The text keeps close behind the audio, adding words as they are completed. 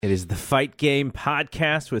It is the Fight Game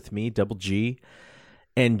Podcast with me, Double G,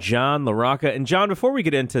 and John LaRocca. And John, before we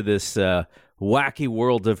get into this wacky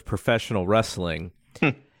world of professional wrestling,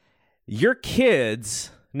 your kids,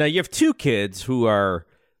 now you have two kids who are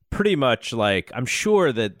pretty much like, I'm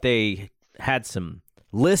sure that they had some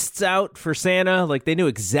lists out for Santa, like they knew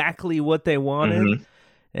exactly what they wanted,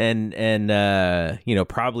 and you know,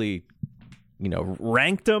 probably, you know,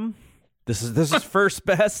 ranked them. This is first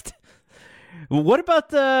best. What about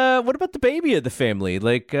the baby of the family?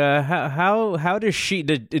 Like, how does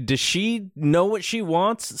she know what she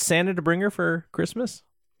wants Santa to bring her for Christmas?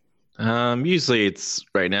 Usually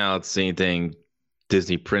right now it's anything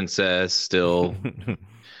Disney princess, still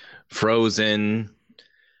Frozen.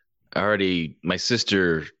 My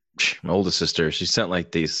sister, my oldest sister, she sent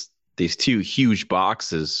like these two huge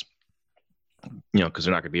boxes, you know, because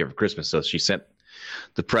they're not going to be here for Christmas. So she sent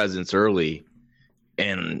the presents early,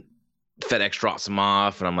 and FedEx drops them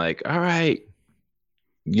off, and I'm like, all right,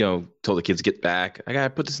 you know, told the kids to get back. I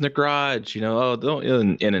gotta put this in the garage, you know. Oh, don't.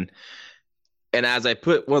 And as I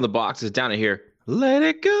put one of the boxes down in here, let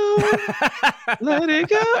it go, let it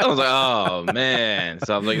go. I was like, oh man.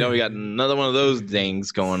 So I'm like, no, we got another one of those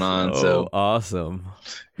things going on. So awesome.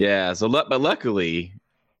 Yeah. So, but luckily,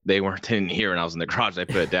 they didn't hear when I was in the garage. I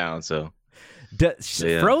put it down. So.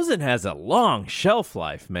 Frozen has a long shelf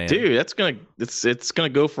life, man. Dude, it's gonna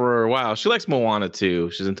go for a while. She likes Moana too.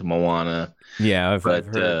 She's into Moana. Yeah, I've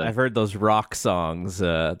heard those rock songs,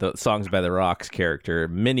 the songs by the Rock's character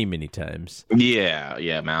many times.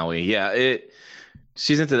 Yeah, Maui. Yeah,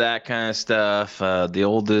 she's into that kind of stuff. The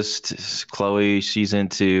oldest, Chloe, she's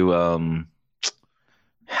into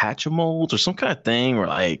Hatchimals or some kind of thing, or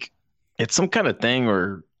like it's some kind of thing,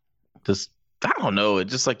 or just I don't know. It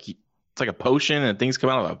just like. It's like a potion and things come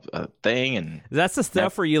out of a thing, and that's the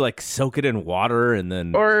stuff where you like soak it in water and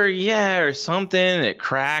then or something, and it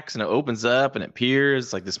cracks and it opens up and it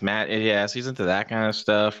peers like this mat. Yeah, so he's into that kind of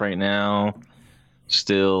stuff right now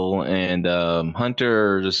still. And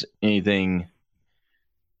Hunter, or just anything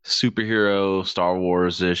superhero, Star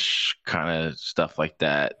Wars-ish kind of stuff like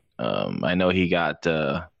that. I know he wanted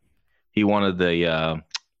the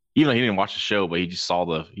even though he didn't watch the show, but he saw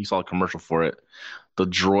the commercial for it. The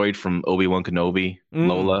droid from Obi-Wan Kenobi,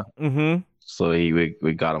 Lola. Mm-hmm. So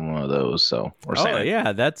we got him one of those. So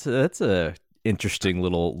yeah, that's a interesting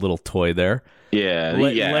little toy there. Yeah,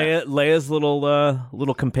 Leia's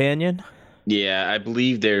little companion. Yeah, I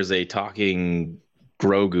believe there's a talking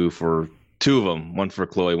Grogu for two of them, one for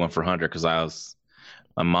Chloe, one for Hunter. Because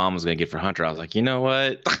my mom was gonna get for Hunter. I was like, you know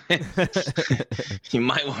what, you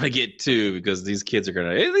might want to get two because these kids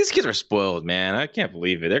are spoiled, man. I can't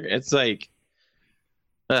believe it. It's like.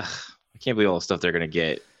 Ugh, I can't believe all the stuff they're gonna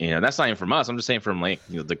get. You know, that's not even from us. I'm just saying from like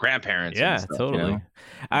the grandparents. Yeah, and stuff, totally. You know?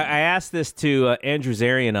 I asked this to Andrew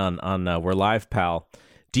Zarian on We're Live, Pal.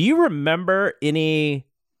 Do you remember any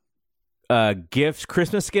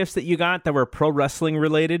Christmas gifts that you got that were pro wrestling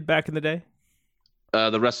related back in the day?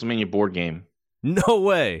 The WrestleMania board game. No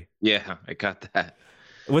way. Yeah, I got that.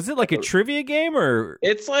 Was it like a trivia game or?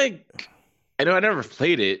 It's like I never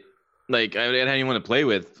played it. Like I didn't have anyone to play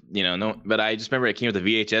with, you know. No, but I just remember it came with a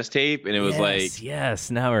VHS tape, and it was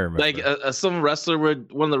now I remember. Like some wrestler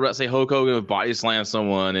say Hulk Hogan would body slam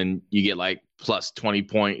someone, and you get like plus 20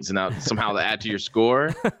 points, and somehow to add to your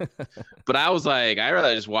score. But I was like, I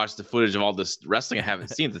rather just watch the footage of all this wrestling I haven't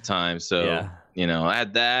seen at the time. So you know, I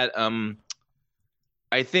had that.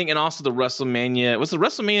 I think, and also the WrestleMania. What's the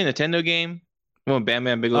WrestleMania Nintendo game? When Bam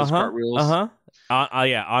Bam Bigelow's cartwheels.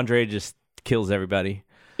 Yeah, Andre just kills everybody.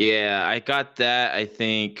 Yeah, I got that, I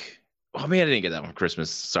think. Oh, man, I didn't get that one for Christmas.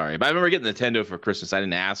 Sorry. But I remember getting Nintendo for Christmas. I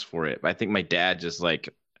didn't ask for it. But I think my dad just, like,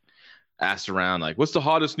 asked around, like, what's the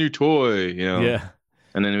hottest new toy? You know? Yeah.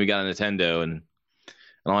 And then we got a Nintendo. And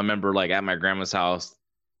I remember, like, at my grandma's house,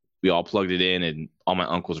 we all plugged it in, and all my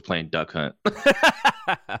uncles were playing Duck Hunt.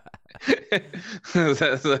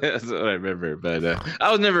 That's what I remember. But I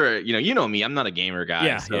was never, you know me, I'm not a gamer guy.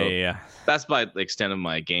 Yeah. That's by the extent of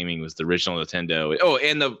my gaming was the original Nintendo. Oh,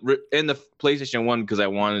 and the PlayStation 1 because I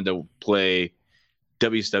wanted to play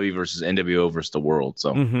WCW versus NWO versus the World.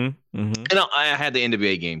 So, and I had the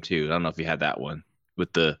NWA game too. I don't know if you had that one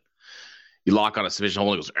with you lock on a submission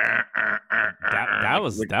hold and it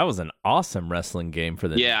goes. That was an awesome wrestling game for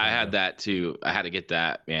the. Yeah, Nintendo. I had that too. I had to get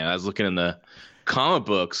that. Man, I was looking in the comic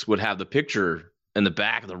books would have the picture in the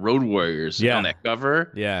back of the Road Warriors on that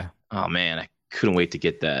cover. Yeah. Oh man, I couldn't wait to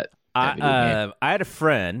get that. I had a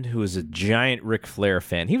friend who was a giant Ric Flair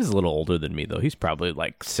fan. He was a little older than me though. He's probably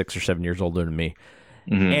like 6 or 7 years older than me,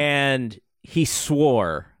 and he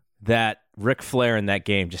swore that Ric Flair in that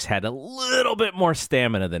game just had a little bit more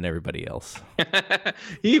stamina than everybody else.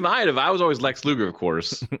 He might have. I was always Lex Luger, of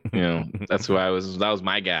course. That's who I was. That was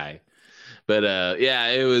my guy. But yeah,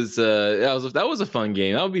 it was that was a fun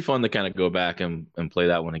game. That would be fun to kind of go back and play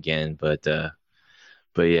that one again. But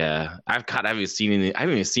yeah, I haven't even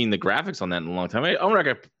seen the graphics on that in a long time. I'm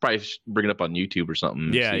gonna probably bring it up on YouTube or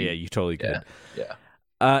something. Yeah, you totally could.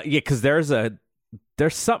 Yeah. Because there was I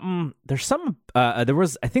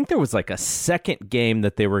think there was like a second game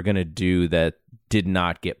that they were gonna do that did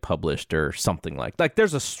not get published or something like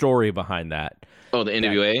there's a story behind that. Oh, the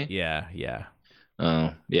NWA? Yeah.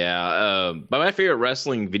 Oh, yeah. But my favorite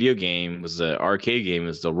wrestling video game was the arcade game,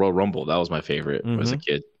 is the Royal Rumble. That was my favorite as a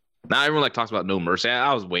kid. Now everyone talks about No Mercy.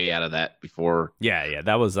 I was way out of that before. Yeah.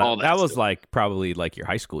 That was like probably like your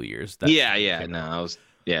high school years. But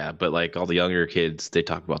like all the younger kids, they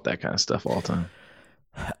talk about that kind of stuff all the time.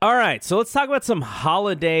 All right, so let's talk about some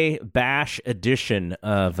holiday bash edition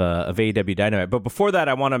of AEW Dynamite. But before that,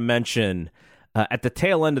 I want to mention at the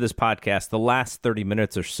tail end of this podcast, the last 30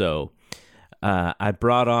 minutes or so, I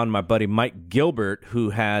brought on my buddy Mike Gilbert, who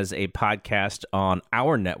has a podcast on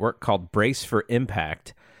our network called Brace for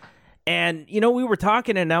Impact. And, we were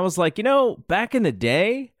talking, and I was like, back in the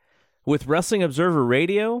day with Wrestling Observer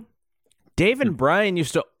Radio, Dave and Brian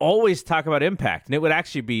used to always talk about Impact, and it would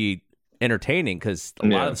actually be entertaining because a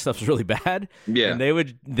lot of the stuff's really bad. Yeah. And they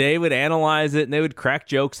would analyze it, and they would crack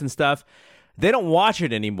jokes and stuff. They don't watch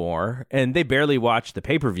it anymore, and they barely watch the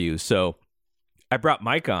pay-per-view. So I brought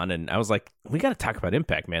Mike on, and I was like, we got to talk about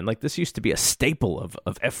Impact, man. Like, this used to be a staple of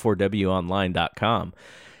F4WOnline.com.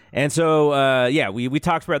 And so, we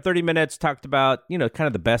talked for about 30 minutes, talked about, kind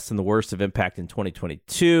of the best and the worst of Impact in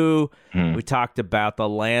 2022. We talked about the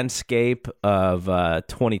landscape of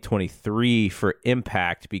 2023 for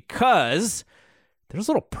Impact, because there's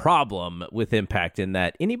a little problem with Impact in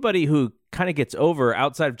that anybody who kind of gets over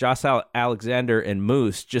outside of Josh Alexander and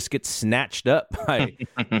Moose just gets snatched up by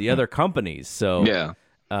the other companies. So,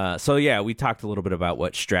 we talked a little bit about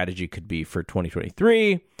what strategy could be for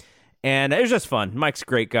 2023. And it was just fun. Mike's a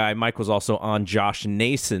great guy. Mike was also on Josh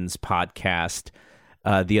Nason's podcast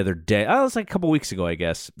the other day. It was like a couple weeks ago, I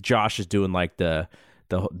guess. Josh is doing like the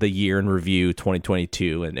year in review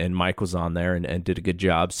 2022, and Mike was on there and did a good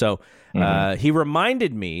job. So he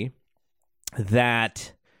reminded me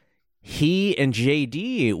that he and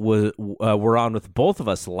JD were on with both of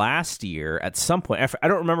us last year at some point. I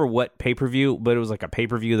don't remember what pay-per-view, but it was like a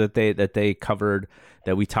pay-per-view that they covered,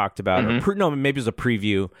 that we talked about. Maybe it was a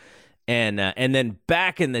preview. And then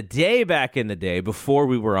back in the day, before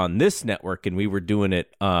we were on this network and we were doing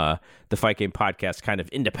it, the Fight Game Podcast kind of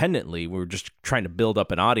independently, we were just trying to build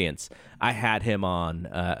up an audience. I had him on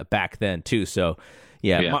back then too. So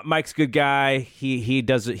Mike's a good guy. He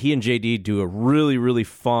and JD do a really, really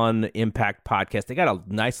fun Impact podcast. They got a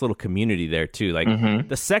nice little community there too. Like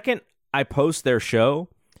the second I post their show,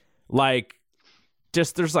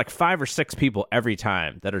 there's like 5 or 6 people every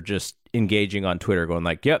time that are just engaging on Twitter, going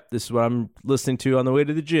like, "Yep, this is what I'm listening to on the way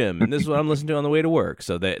to the gym, and this is what I'm listening to on the way to work."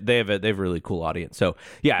 So they have a really cool audience. So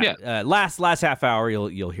last half hour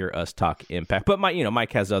you'll hear us talk Impact, but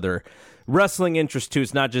Mike has other wrestling interests too.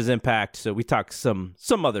 It's not just Impact, so we talk some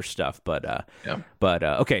other stuff. But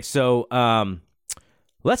okay, so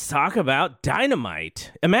let's talk about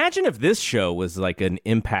Dynamite. Imagine if this show was like an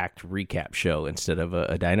Impact recap show instead of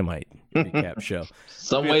a Dynamite recap show.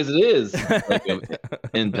 Some ways it is like an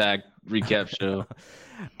Impact recap show.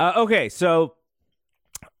 Okay, so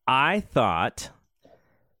I thought,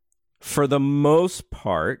 for the most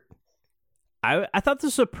part, I thought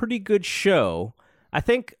this was a pretty good show. I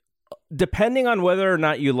think, depending on whether or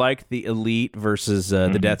not you like the Elite versus the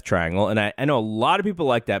Death Triangle, and I know a lot of people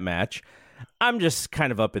like that match. I'm just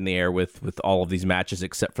kind of up in the air with all of these matches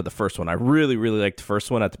except for the first one. I really, really liked the first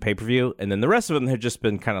one at the pay-per-view, and then the rest of them have just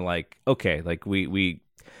been kind of like, okay, like the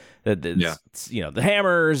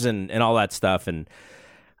hammers and all that stuff. And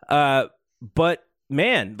but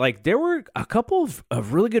man, like there were a couple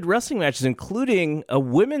of really good wrestling matches, including a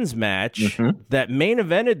women's match that main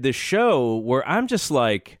evented the show, where I'm just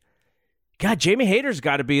like, God, Jamie Hayter's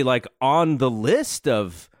got to be like on the list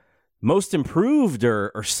of most improved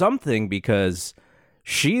or something, because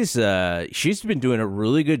she's been doing a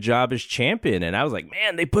really good job as champion. And I was like,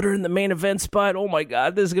 man, they put her in the main event spot. Oh my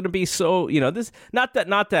God, this is going to be so, this, not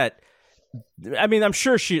that, I mean, I'm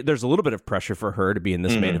sure there's a little bit of pressure for her to be in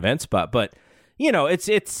this main event spot, but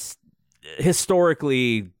it's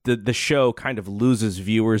historically the show kind of loses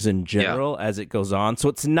viewers in general as it goes on. So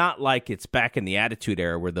it's not like it's back in the Attitude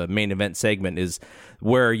Era where the main event segment is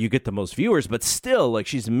where you get the most viewers, but still, like,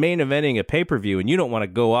 she's main eventing a pay-per-view, and you don't want to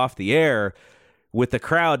go off the air with the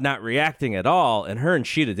crowd not reacting at all. And her and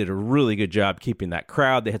Sheeta did a really good job keeping that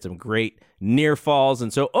crowd. They had some great near falls.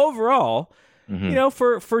 And so overall, you know,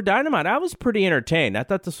 for Dynamite, I was pretty entertained. I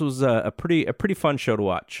thought this was a pretty fun show to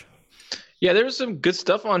watch. Yeah, there's some good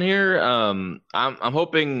stuff on here. I'm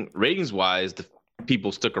hoping ratings wise, the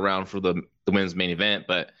people stuck around for the women's main event.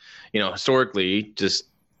 But, you know, historically, just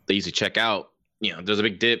they usually check out. You know, there's a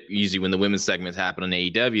big dip usually when the women's segments happen on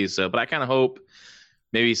AEW. So, but I kind of hope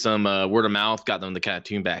maybe some word of mouth got them to kind of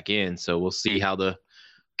tune back in. So we'll see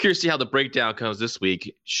curious to see how the breakdown comes this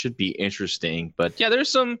week. Should be interesting. But yeah, there's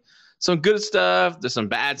some good stuff. There's some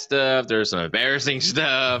bad stuff. There's some embarrassing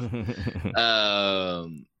stuff.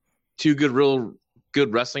 Two real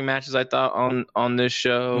good wrestling matches I thought on this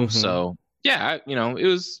show. So yeah, you know, it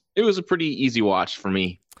was a pretty easy watch for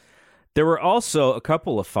me. There were also a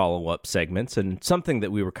couple of follow-up segments and something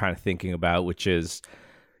that we were kind of thinking about, which is,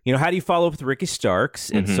 you know, how do you follow up with Ricky Starks?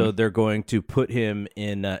 And so they're going to put him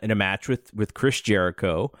in a match with Chris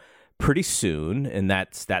Jericho pretty soon, and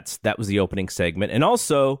that was the opening segment. And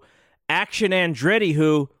also Action Andretti,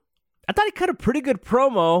 who I thought he cut a pretty good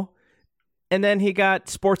promo, and then he got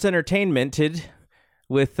sports entertainmented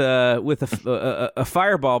with a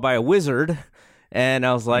fireball by a wizard, and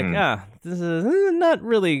I was like, this is not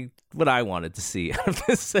really what I wanted to see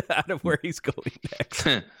out of where he's going next.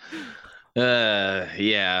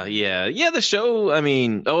 Yeah. The show. I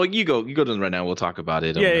mean, you go to them right now. We'll talk about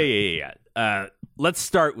it. Yeah. Let's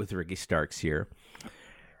start with Ricky Starks here.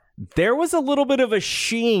 There was a little bit of a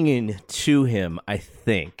sheen to him, I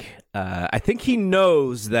think. I think he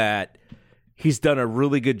knows that he's done a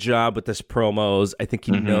really good job with this promos. I think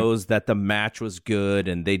he knows that the match was good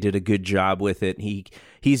and they did a good job with it.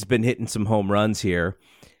 He's been hitting some home runs here.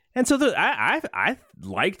 And so I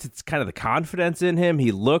liked kind of the confidence in him.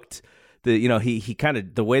 He looked, he kind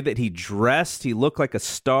of, the way that he dressed, he looked like a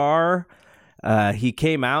star. He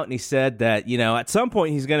came out and he said that, you know, at some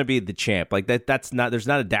point he's going to be the champ. Like there's not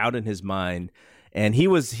a doubt in his mind. And he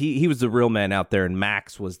was the real man out there, and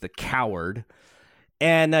Max was the coward.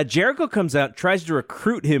 And Jericho comes out, tries to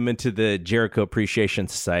recruit him into the Jericho Appreciation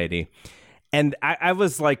Society. And I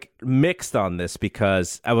was like mixed on this,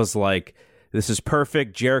 because I was like, this is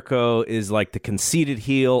perfect. Jericho is like the conceited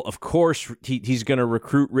heel. Of course, he's going to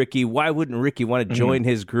recruit Ricky. Why wouldn't Ricky want to join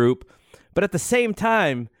his group? But at the same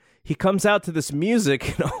time, he comes out to this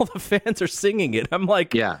music and all the fans are singing it. I'm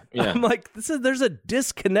like, I'm like, there's a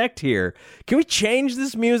disconnect here. Can we change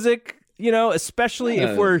this music? You know, especially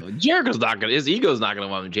if we're his ego's not gonna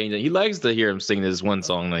want him to change it. He likes to hear him sing this one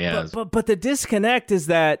song that he has. But the disconnect is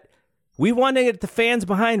that we want to get the fans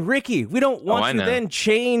behind Ricky. We don't want to then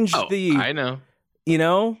change the. I know. You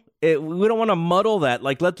know, we don't want to muddle that.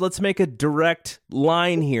 Like let's make a direct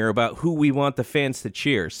line here about who we want the fans to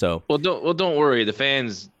cheer. So don't worry. The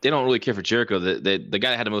fans, they don't really care for Jericho. The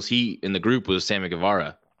guy that had the most heat in the group was Sammy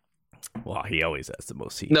Guevara. Well, he always has the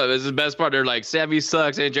most heat. No, this is the best part. They're like, Sammy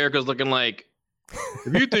sucks, and Jericho's looking like,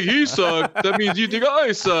 if you think he sucks, that means you think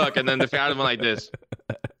I suck. And then the crowd went like this.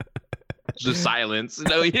 Just silence.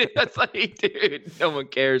 No, that's like, dude, no one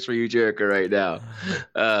cares for you, Jericho, right now.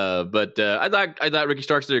 But I thought Ricky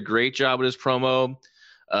Starks did a great job with his promo.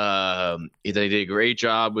 He did a great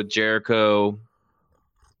job with Jericho.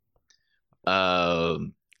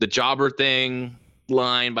 The jobber thing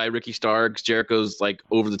line by Ricky Starks, Jericho's like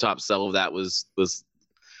over the top sell of that was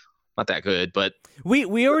not that good, but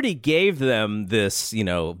we already gave them this. You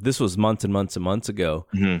know, this was months and months and months ago.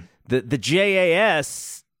 The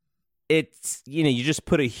JAS, it's, you know, you just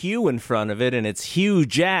put a Hugh in front of it and it's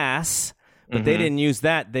huge ass, but they didn't use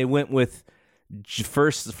that. They went with the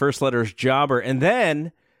first letters jobber, and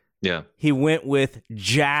then he went with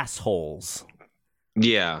jassholes.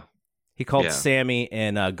 He called Sammy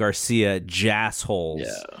and Garcia jassholes.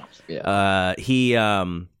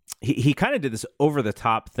 He kind of did this over the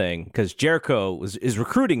top thing because Jericho is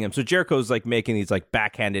recruiting him. So Jericho's like making these like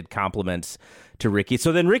backhanded compliments to Ricky.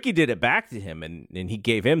 So then Ricky did it back to him, and he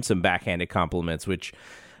gave him some backhanded compliments, which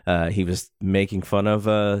he was making fun of.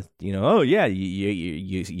 You know, oh yeah,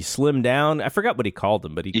 you slimmed down. I forgot what he called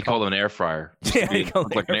him, but he called him an air fryer. Yeah, he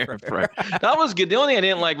called him like an air fryer. That was good. The only thing I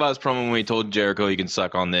didn't like about his promo when he told Jericho he can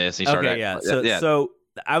suck on this. He started So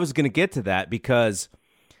I was going to get to that because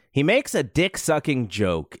he makes a dick sucking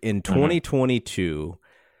joke in 2022,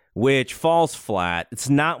 which falls flat. It's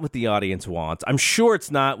not what the audience wants. I'm sure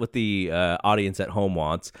it's not what the audience at home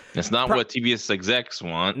wants. It's not what TBS execs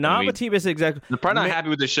want. What TBS execs. They're probably not happy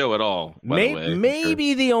with the show at all.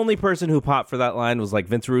 Maybe the only person who popped for that line was like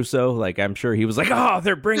Vince Russo. Like, I'm sure he was like, "Oh,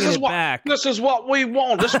 they're bringing it back. This is what we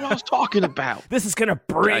want. This is what I was talking about. This is gonna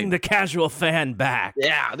bring the casual fan back.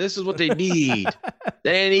 Yeah, this is what they need.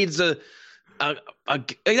 They needs a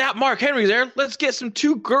that Mark Henry there. Let's get some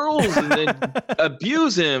 2 girls and then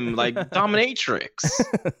abuse him like dominatrix.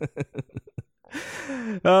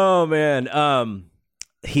 Oh man.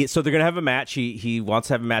 So they're gonna have a match. He wants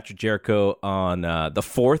to have a match with Jericho on the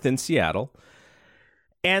 4th in Seattle.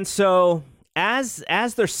 And so as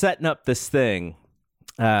they're setting up this thing,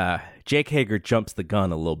 Jake Hager jumps the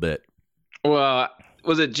gun a little bit. Well,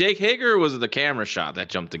 was it Jake Hager or was it the camera shot that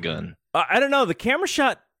jumped the gun? I don't know. The camera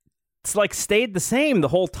shot stayed the same the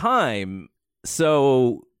whole time.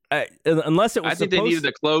 So unless it was, I think they needed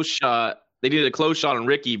a close shot. They needed a close shot on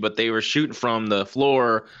Ricky, but they were shooting from the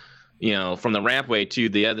floor, from the rampway to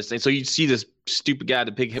the other side. So you see this stupid guy,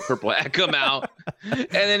 the big purple hat, come out, and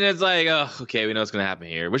then it's like, oh, okay, we know what's gonna happen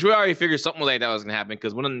here. Which we already figured something like that was gonna happen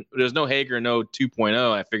because when there's no Hager, no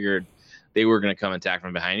 2.0, I figured they were gonna come attack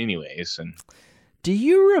from behind anyways. And do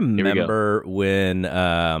you remember when?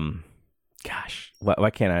 Gosh, why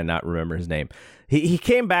can't I not remember his name? He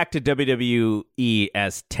came back to WWE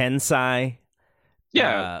as Tensai.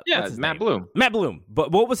 Yeah, Matt Bloom. Matt Bloom.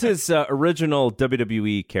 But what was his original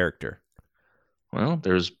WWE character? Well,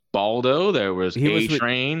 there's Baldo. There was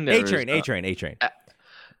A-Train. A-Train.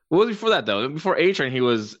 What was before that, though? Before A-Train, he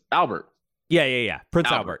was Albert. Yeah.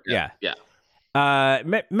 Prince Albert. Yeah.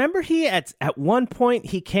 Remember he at one point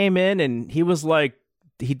he came in and he was like,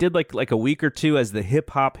 he did like a week or two as the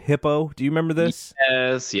hip hop hippo. Do you remember this?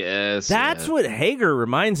 Yes. That's what Hager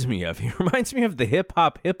reminds me of. He reminds me of the hip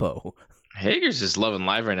hop hippo. Hager's just loving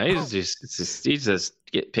life right now. He just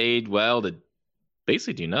get paid well to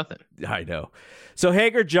basically do nothing. I know. So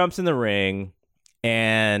Hager jumps in the ring,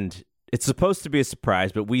 and it's supposed to be a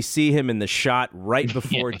surprise, but we see him in the shot right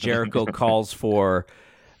before Jericho calls for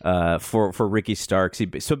Ricky Starks.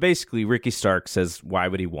 So basically, Ricky Starks says, "Why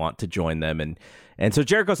would he want to join them?" And so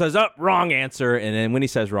Jericho says, "Oh, wrong answer." And then when he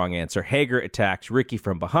says wrong answer, Hager attacks Ricky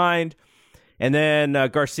from behind. And then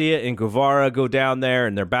Garcia and Guevara go down there,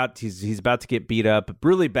 and he's about to get beat up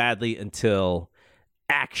really badly until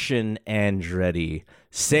Action Andretti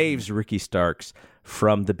saves Ricky Starks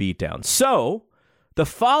from the beatdown. So the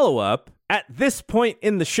follow-up at this point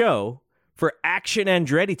in the show for Action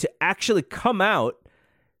Andretti to actually come out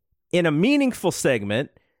in a meaningful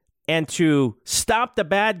segment and to stop the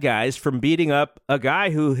bad guys from beating up a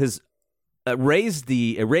guy who has raised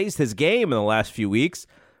his game in the last few weeks.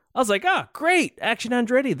 I was like, great, Action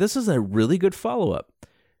Andretti. This is a really good follow-up.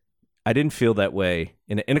 I didn't feel that way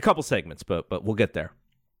in a couple segments, but we'll get there.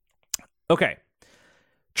 Okay.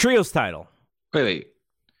 Trios title. Wait.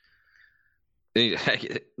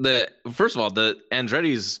 First of all, the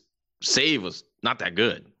Andretti's save was not that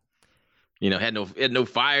good. Had no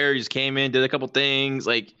fire. He just came in, did a couple things.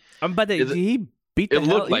 Like, but he beat the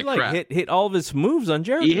hell. He crap. Hit all of his moves on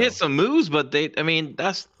Jericho. He hit some moves, but they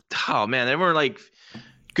were like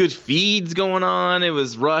good feeds going on. It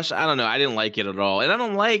was rush. I don't know. I didn't like it at all. And I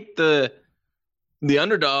don't like the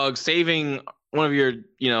underdog saving one of your,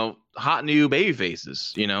 hot new baby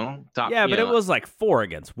faces, but it was like 4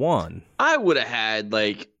 against 1. I would have had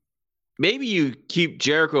maybe you keep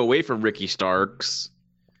Jericho away from Ricky Starks.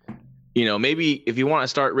 Maybe if you want to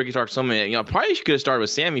start Ricky Starks, probably you could have started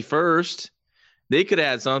with Sammy first. They could have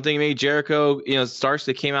had something. Maybe Jericho, Starks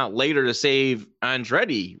that came out later to save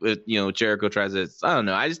Andretti. With Jericho tries to. I don't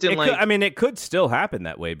know. I just didn't like. It could still happen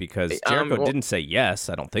that way because Jericho didn't say yes.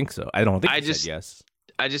 I don't think so. I don't think he said yes.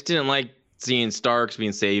 I just didn't like seeing Starks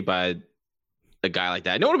being saved by a guy like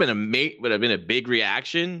that. I know it would have been a big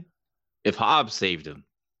reaction if Hobbs saved him.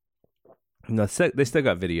 No, they still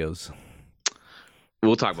got videos.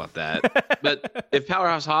 We'll talk about that. But if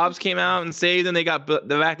Powerhouse Hobbs came out and saved them, they got the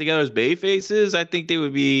back together as bay faces, I think they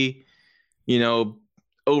would be,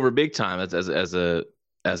 over big time as a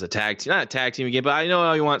tag team. Not a tag team again, but I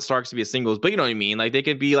know you want Starks to be a singles, but you know what I mean? Like they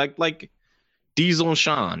could be like Diesel and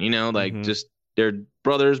Shawn, just they're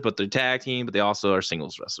brothers, but they're tag team, but they also are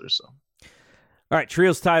singles wrestlers. So all right,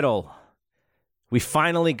 Trios title. We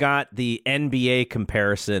finally got the NBA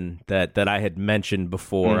comparison that I had mentioned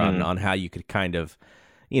before on how you could kind of,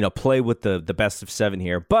 play with the best of 7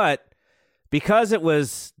 here. But because it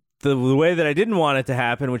was the way that I didn't want it to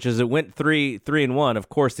happen, which is it went 3-1, of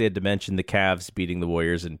course they had to mention the Cavs beating the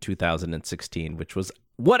Warriors in 2016, which was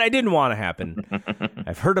what I didn't want to happen.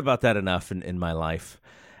 I've heard about that enough in my life.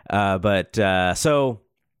 So,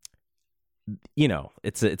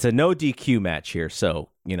 it's a no DQ match here. So,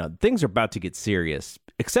 things are about to get serious,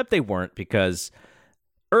 except they weren't because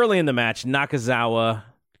early in the match, Nakazawa,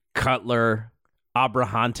 Cutler,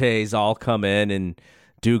 Abrahantes all come in and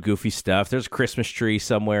do goofy stuff. There's a Christmas tree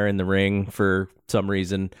somewhere in the ring for some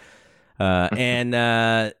reason.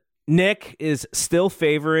 And Nick is still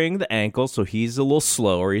favoring the ankle, so he's a little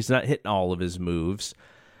slower. He's not hitting all of his moves.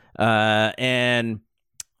 And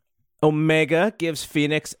Omega gives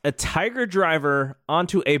Phoenix a Tiger Driver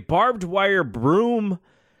onto a barbed wire broom,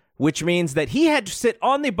 which means that he had to sit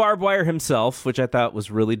on the barbed wire himself, which I thought was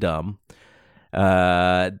really dumb.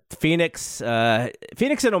 Phoenix and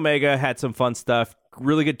Omega had some fun stuff.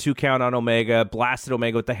 Really good 2 count on Omega. Blasted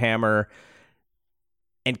Omega with the hammer.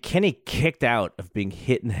 And Kenny kicked out of being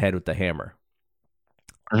hit in the head with the hammer.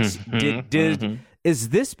 Is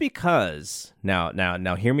this because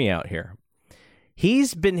now hear me out here?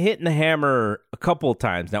 He's been hitting the hammer a couple of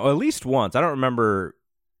times now, at least once. I don't remember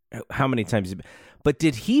how many times. But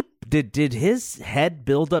did his head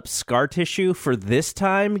build up scar tissue for this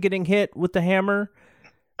time getting hit with the hammer?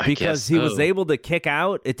 Because he was able to kick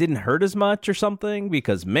out, it didn't hurt as much or something.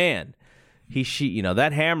 Because man,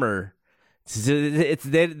 that hammer.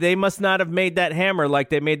 They must not have made that hammer like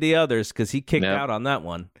they made the others because he kicked out on that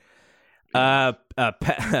one.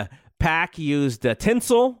 Pac used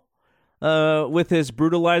tinsel with his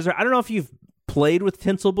brutalizer. I don't know if you've played with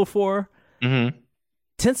tinsel before. Mm-hmm.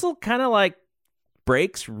 Tinsel kind of like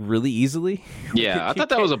breaks really easily. Yeah, I thought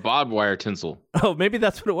that was a barbed wire tinsel. Oh, maybe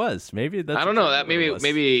that's what it was. Maybe that's. I don't know. That maybe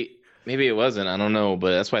it wasn't. I don't know,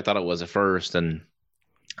 but that's what I thought it was at first. And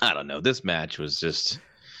I don't know. This match was just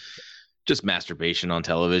masturbation on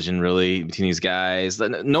television, really, between these guys.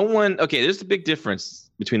 No one. Okay, there's the big difference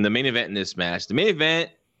between the main event and this match. The main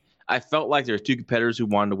event, I felt like there were 2 competitors who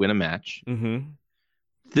wanted to win a match. Mm-hmm.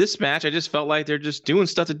 This match, I just felt like they're just doing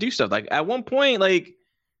stuff to do stuff. Like at one point, like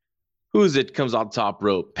who is it comes off the top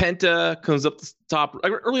rope? Penta comes up the top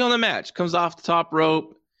early on the match, comes off the top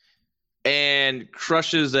rope and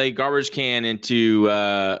crushes a garbage can into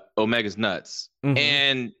Omega's nuts. Mm-hmm.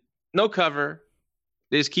 And no cover.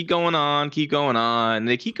 They just keep going on. They keep going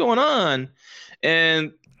on.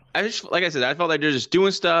 And I just, like I said, I felt like they're just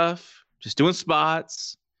doing stuff, just doing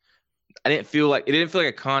spots. It didn't feel like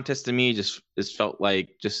a contest to me. Just felt like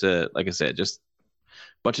like I said, just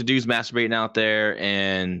a bunch of dudes masturbating out there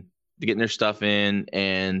and getting their stuff in.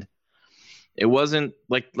 And it wasn't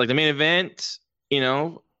like the main event,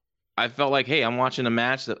 I felt like, hey, I'm watching a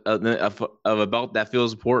match of a belt that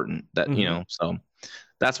feels important. That so.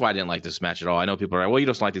 That's why I didn't like this match at all. I know people are like, well, you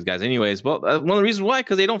don't like these guys anyways. Well, one of the reasons why,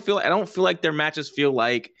 because I don't feel like their matches feel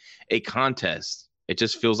like a contest. It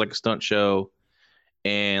just feels like a stunt show.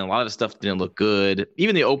 And a lot of the stuff didn't look good.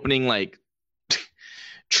 Even the opening, like,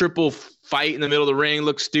 triple fight in the middle of the ring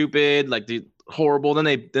looked stupid. Like, the horrible.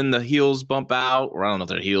 Then the heels bump out. Or I don't know if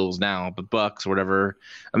they're heels now, but Bucks or whatever.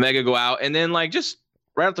 Omega go out. And then, like, just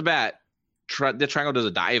right off the bat, the Triangle does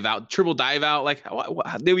a dive out, triple dive out. Like,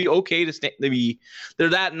 they'd be okay to stay. They're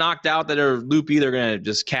that knocked out that they're loopy. They're gonna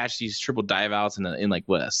just catch these triple dive outs in like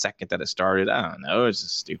a second that it started. I don't know. It's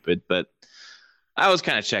just stupid. But I was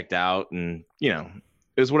kind of checked out, and it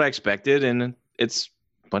was what I expected, and it's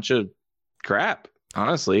a bunch of crap.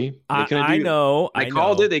 Honestly, I know. I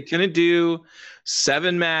called it. They couldn't do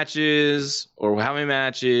 7 matches or how many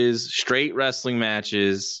matches, straight wrestling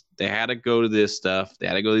matches. They had to go to this stuff. They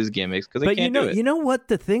had to go to these gimmicks because they can't do it. You know what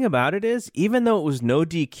the thing about it is? Even though it was no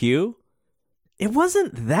DQ, it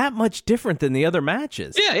wasn't that much different than the other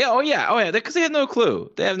matches. Yeah. Oh yeah. Because they had no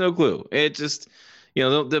clue. They have no clue. It just,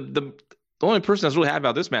 the only person that's really happy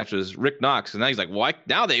about this match was Rick Knox, and now he's like, "Well,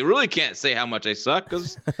 now they really can't say how much I suck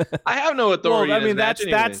because I have no authority." Well, I mean,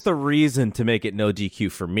 that's the reason to make it no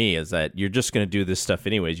DQ for me is that you're just going to do this stuff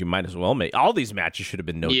anyways. You might as well make all these matches should have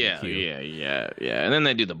been no DQ. Yeah. And then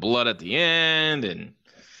they do the blood at the end, and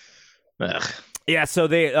yeah. So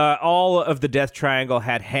they all of the Death Triangle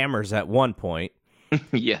had hammers at one point.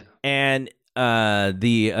 Yeah, and I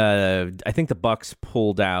think the Bucks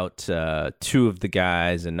pulled out 2 of the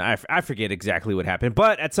guys, and I forget exactly what happened.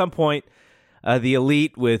 But at some point, the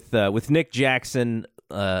Elite with Nick Jackson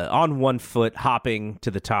on one foot hopping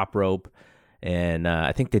to the top rope, and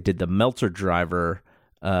I think they did the Meltzer driver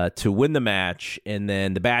to win the match. And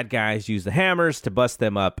then the bad guys used the hammers to bust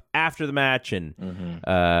them up after the match. And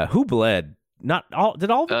who bled? Not all.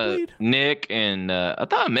 Did all of them bleed? Nick and I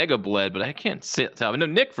thought Omega bled, but I can't tell. No,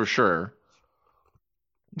 Nick for sure.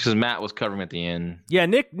 Because Matt was covering at the end. Yeah,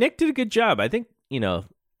 Nick did a good job. I think,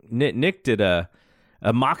 Nick did a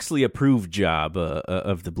Moxley approved job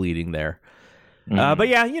of the bleeding there. But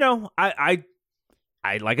yeah, I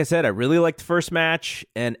like I said, I really liked the first match,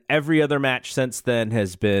 and every other match since then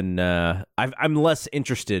has been. I'm less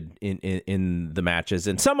interested in the matches,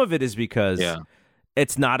 and some of it is because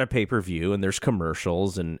it's not a pay-per-view and there's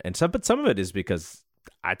commercials, but some of it is because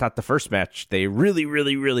I thought the first match, they really,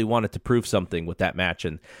 really, really wanted to prove something with that match.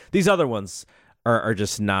 And these other ones, are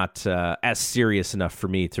just not as serious enough for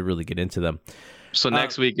me to really get into them. So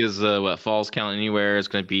next week is Falls Count Anywhere. It's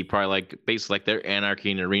going to be probably basically like their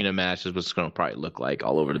Anarchy and Arena match is what's going to probably look like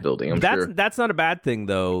all over the building. I'm sure that's not a bad thing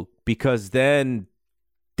though, because then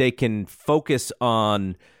they can focus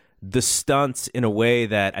on the stunts in a way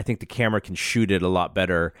that I think the camera can shoot it a lot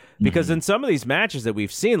better. Because in some of these matches that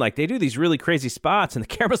we've seen, like they do these really crazy spots, and the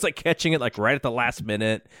camera's like catching it like right at the last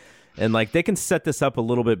minute. And like they can set this up a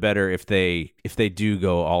little bit better if they do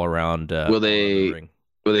go all around.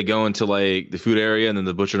 Will they go into like the food area and then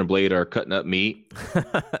the butcher and blade are cutting up meat?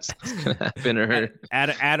 That's gonna happen. Or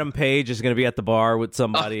Adam Page is going to be at the bar with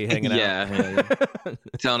somebody hanging out. Yeah.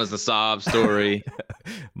 Telling us the sob story.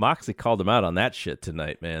 Moxley called him out on that shit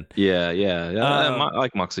tonight, man. Yeah. I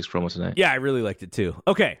like Moxley's promo tonight. Yeah, I really liked it too.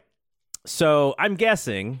 Okay, so I'm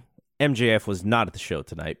guessing MJF was not at the show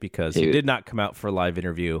tonight because he did not come out for a live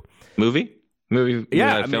interview. Movie?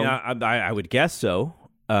 Yeah, I mean, I would guess so.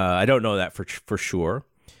 I don't know that for sure.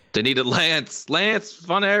 They needed Lance.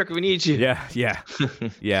 Von Erich, we need you. Yeah, exactly.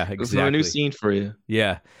 There's a new scene for you.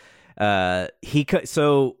 Yeah.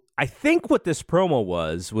 So I think what this promo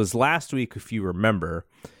was last week, if you remember,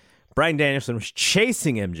 Bryan Danielson was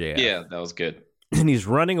chasing MJF. Yeah, that was good. And he's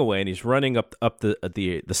running away, and he's running up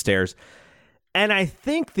the stairs. And I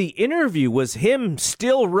think the interview was him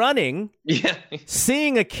still running,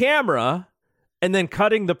 seeing a camera, and then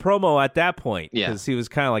cutting the promo at that point. Because he was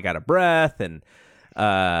kind of like out of breath, and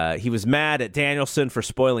he was mad at Danielson for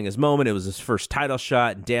spoiling his moment. It was his first title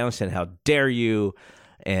shot, and Danielson, how dare you?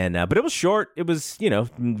 And but it was short. It was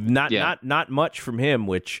not much from him.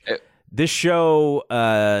 Which this show,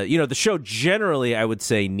 the show generally I would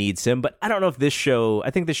say needs him, but I don't know if this show. I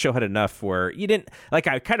think this show had enough where you didn't like.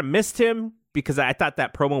 I kind of missed him because I thought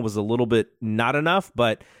that promo was a little bit not enough,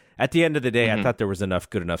 but. At the end of the day, I thought there was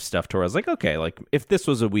good enough stuff to where I was like, okay, like if this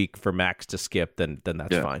was a week for Max to skip, then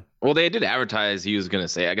that's fine. Well, they did advertise he was going to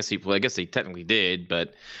say. I guess they technically did,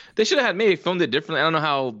 but they should have had maybe filmed it differently. I don't know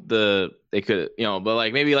how they could, but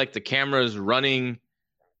like maybe like the cameras running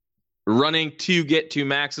to get to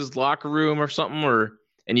Max's locker room or something,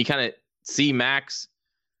 and you kind of see Max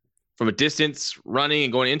from a distance running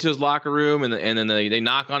and going into his locker room, and then they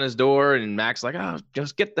knock on his door, and Max like, oh,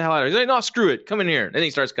 just get the hell out of here. He's like, no, screw it, come in here. And then he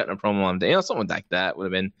starts cutting a promo on him. Something like that would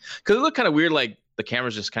have been, because it looked kind of weird, like the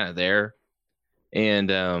camera's just kind of there.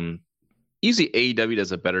 And usually AEW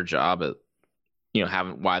does a better job at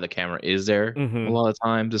having why the camera is there a lot of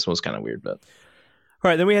times. This one was kind of weird, but. All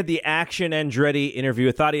right, then we had the Action Andretti interview.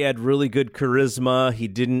 I thought he had really good charisma. He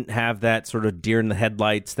didn't have that sort of deer in the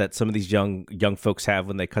headlights that some of these young folks have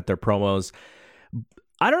when they cut their promos.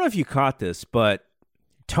 I don't know if you caught this, but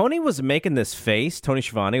Tony was making this face. Tony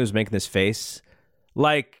Schiavone was making this face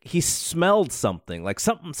like he smelled something. Like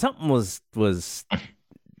something was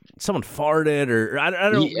someone farted or I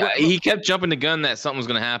don't know. He kept jumping the gun that something was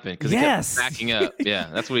going to happen because he kept backing up. Yeah,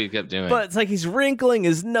 that's what he kept doing. But it's like he's wrinkling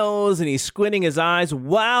his nose and he's squinting his eyes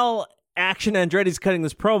while Action Andretti's cutting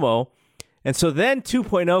this promo. And so then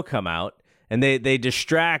 2.0 come out and they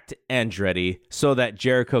distract Andretti so that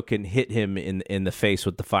Jericho can hit him in the face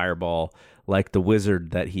with the fireball like the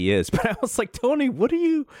wizard that he is. But I was like, Tony, what are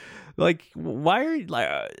you like? Why are you like?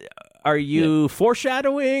 Are you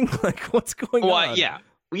foreshadowing? Like, what's going on? Yeah.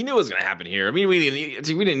 We knew it was going to happen here. I mean, we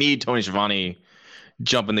didn't need Tony Schiavone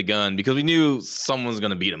jumping the gun because we knew someone was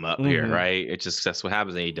going to beat him up here, right? It's just that's what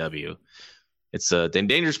happens in AEW. It's the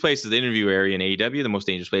dangerous place is the interview area in AEW. The most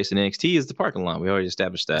dangerous place in NXT is the parking lot. We already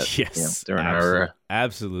established that. Yes,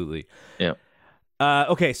 absolutely. Yeah.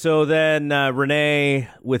 Okay, so then Renee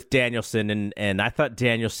with Danielson, and I thought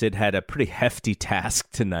Danielson had a pretty hefty task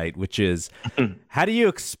tonight, which is how do you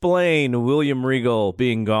explain William Regal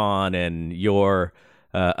being gone and your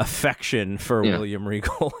affection for William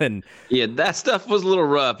Regal? And that stuff was a little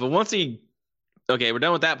rough, but once we're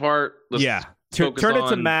done with that part. Let's turn it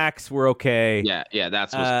to Max. We're okay. Yeah,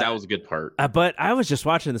 that was a good part. But I was just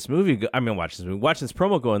watching this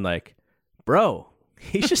promo, going like, bro.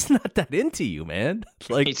 He's just not that into you, man.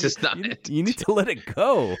 Like he's just not. You need to let it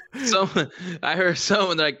go. So I heard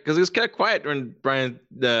someone because it was kind of quiet during Bryan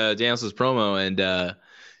Danielson's promo,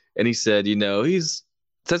 and he said, he's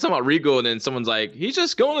said something about Regal, and then someone's like, he's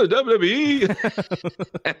just going to WWE.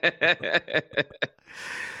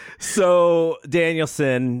 So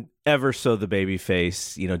Danielson, ever so the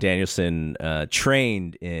babyface, Danielson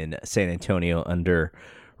trained in San Antonio under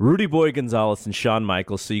Rudy Boy Gonzalez and Shawn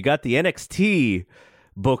Michaels. So you got the NXT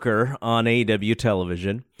booker on AEW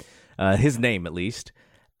television, his name at least,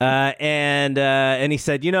 and he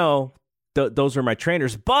said, those are my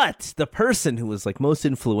trainers. But the person who was like most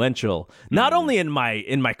influential, not only in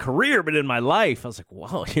my career but in my life, I was like,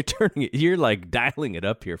 "Whoa, you're like dialing it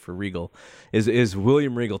up here for Regal." Is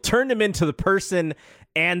William Regal turned him into the person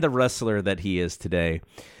and the wrestler that he is today?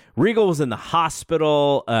 Regal was in the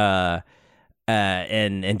hospital, and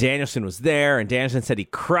Danielson was there, and Danielson said he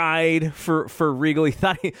cried for Regal. He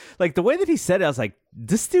thought like the way that he said it, I was like,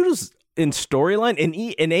 this dude was in storyline in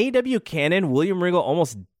AEW canon. William Regal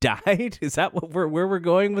almost died. Is that where we're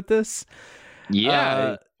going with this?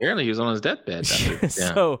 Yeah, apparently he was on his deathbed. Yeah.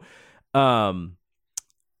 So,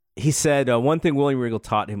 he said one thing William Regal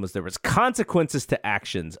taught him was there was consequences to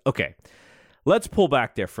actions. Okay, let's pull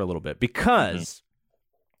back there for a little bit, because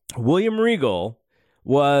William Regal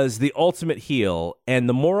was the ultimate heel, and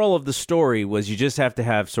the moral of the story was you just have to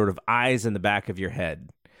have sort of eyes in the back of your head.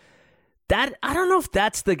 That, I don't know if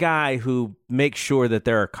that's the guy who makes sure that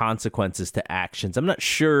there are consequences to actions. I'm not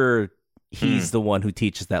sure he's the one who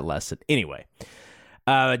teaches that lesson. Anyway,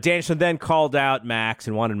 Danielson then called out Max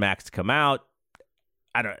and wanted Max to come out.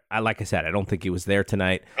 Like I said, I don't think he was there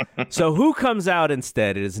tonight. So who comes out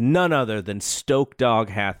instead? It is none other than Stoke Dog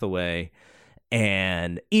Hathaway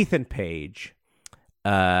and Ethan Page.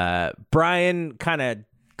 Brian kind of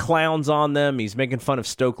clowns on them. He's making fun of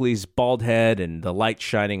Stokely's bald head and the light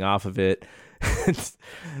shining off of it.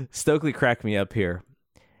 Stokely cracked me up here.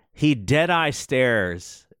 He dead-eye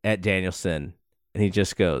stares at Danielson, and he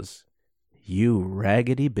just goes, "You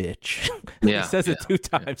raggedy bitch." Yeah, he says it 2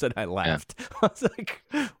 times, and I laughed. Yeah. I was like,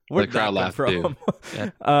 where'd the crowd that come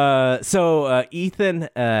from? Yeah. So Ethan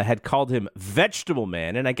had called him Vegetable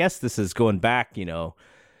Man, and I guess this is going back,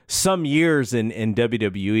 some years in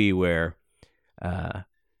WWE where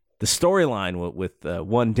the storyline with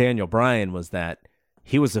one Daniel Bryan was that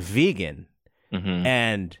he was a vegan.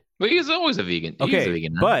 And well, he was always a vegan. Okay, He's a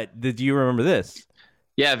vegan, huh? But do you remember this?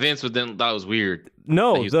 Yeah, Vince thought it was weird.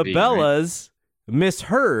 No, the vegan, Bellas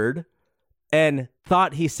misheard and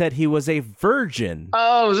thought he said he was a virgin.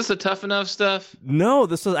 Oh, was this a Tough Enough stuff? No,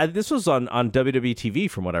 this was on WWE TV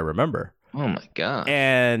from what I remember. Oh my god!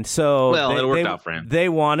 And so it worked out for him. They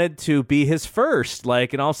wanted to be his first,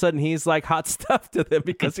 and all of a sudden he's like hot stuff to them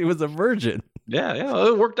because he was a virgin. Yeah,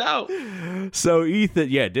 it worked out. So Ethan,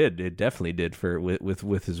 it definitely did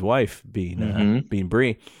with his wife being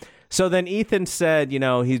Brie. So then Ethan said, he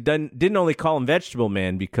didn't only call him Vegetable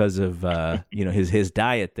Man because of his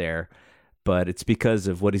diet there, but it's because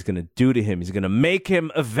of what he's going to do to him. He's going to make him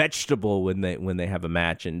a vegetable when they have a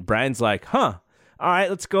match. And Brian's like, "Huh, all right,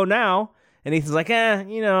 let's go now." And Ethan's like, I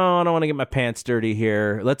don't want to get my pants dirty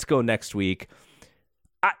here. Let's go next week.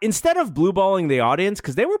 Instead of blue balling the audience,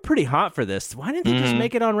 because they were pretty hot for this, why didn't they just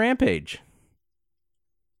make it on Rampage?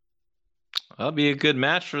 That'll be a good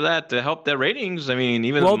match for that to help their ratings. I mean,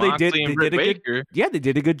 even Moxley and Britt Baker. They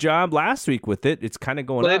did a good job last week with it. It's kind of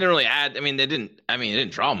going. Well, they didn't really add. It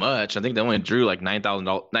didn't draw much. I think they only drew like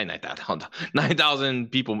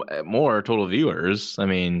 9,000 people more total viewers. I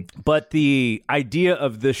mean, but the idea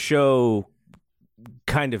of the show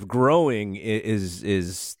kind of growing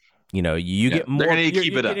is you get more. They're going to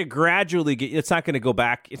keep it up. Gradually, it's not going to go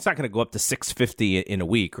back. It's not going to go up to 650 in a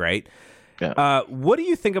week, right? Yeah. What do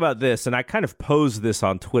you think about this? And I kind of posed this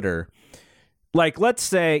on Twitter. Like, let's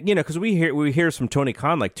say, because we hear from Tony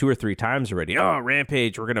Khan like 2 or 3 times already. Oh,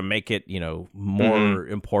 Rampage, we're going to make it, more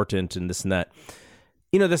important and this and that.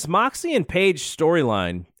 This Moxley and Page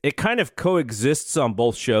storyline, it kind of coexists on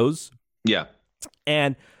both shows. Yeah.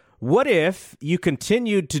 And what if you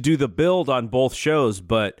continued to do the build on both shows,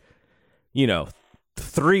 but,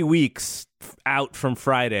 3 weeks out from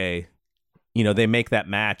Friday, they make that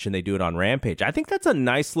match and they do it on Rampage. I think that's a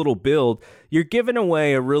nice little build. You're giving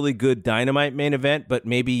away a really good Dynamite main event, but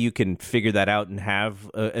maybe you can figure that out and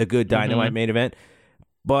have a good Dynamite main event.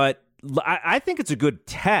 But I think it's a good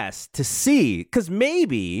test to see, because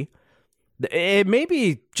maybe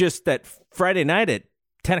just that Friday night at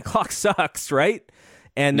 10 o'clock sucks, right?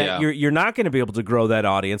 And that you're not going to be able to grow that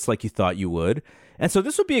audience like you thought you would. And so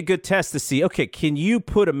this would be a good test to see, okay, can you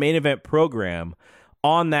put a main event program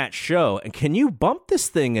on that show, and can you bump this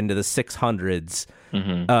thing into the 600s,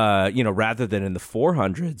 rather than in the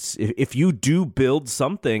 400s? If you do build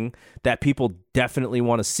something that people definitely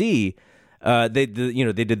want to see, they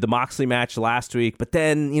did the Moxley match last week, but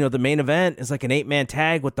then the main event is like an 8-man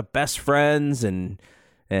tag with the Best Friends and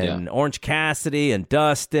Orange Cassidy and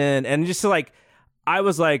Dustin, and just like I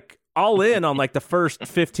was like all in on like the first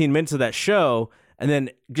 15 minutes of that show. And then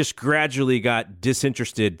just gradually got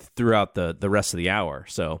disinterested throughout the rest of the hour.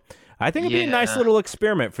 So I think it'd be a nice little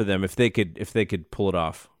experiment for them if they could pull it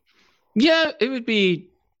off. Yeah, it would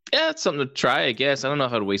be Yeah, it's something to try, I guess. I don't know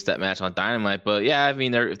if I'd waste that match on Dynamite, but yeah, I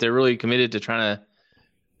mean, if they're really committed to trying to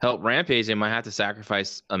help Rampage, they might have to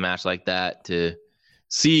sacrifice a match like that to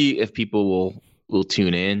see if people will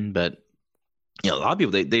tune in. But a lot of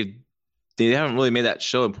people they haven't really made that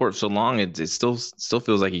show important for so long. It still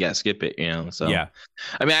feels like you gotta skip it, So Yeah.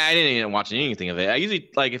 I mean, I didn't even watch anything of it. I usually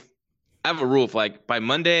if I have a rule, if by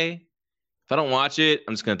Monday, if I don't watch it,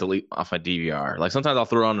 I'm just gonna delete off my DVR. Like sometimes I'll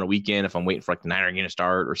throw it on a weekend if I'm waiting for the Niner game to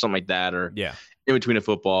start or something like that, or in between a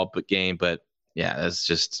football game. But yeah, that's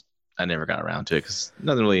just I never got around to it because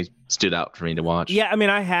nothing really stood out for me to watch. Yeah, I mean,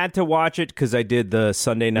 I had to watch it because I did the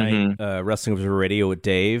Sunday night Wrestling Observer Radio with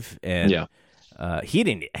Dave, and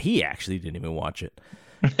he actually didn't even watch it.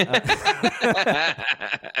 I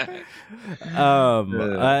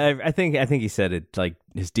think he said it like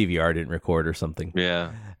his DVR didn't record or something.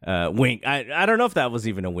 Yeah. Wink. I don't know if that was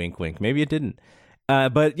even a wink. Maybe it didn't.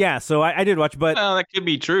 But yeah, so I did watch. But that could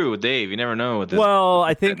be true with Dave. You never know. With this,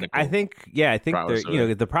 I think the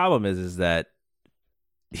problem is that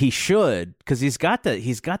he should, because he's got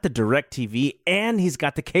the direct TV and he's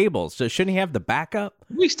got the cable. So shouldn't he have the backup?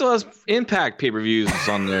 He still has Impact pay-per-views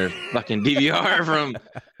on their fucking DVR from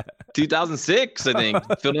 2006. I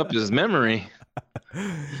think filled up his memory.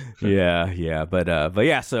 Yeah, but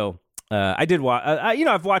yeah. So I did watch.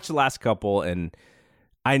 I've watched the last couple, and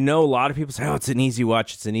I know a lot of people say, "Oh, it's an easy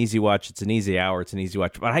watch. It's an easy watch. It's an easy hour. It's an easy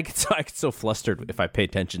watch." But I get so flustered if I pay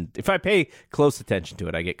attention. If I pay close attention to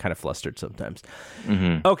it, I get kind of flustered sometimes.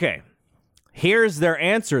 Mm-hmm. Okay, here's their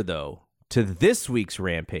answer though to this week's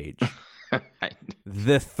Rampage: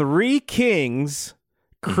 the Three Kings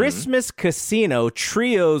Christmas Casino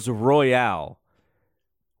Trios Royale.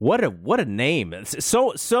 What a name!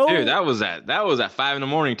 So dude, that was at 5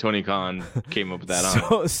 a.m. Tony Khan came up with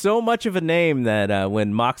that. So much of a name that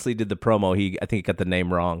when Moxley did the promo, I think he got the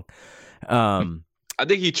name wrong. I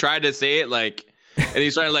think he tried to say it and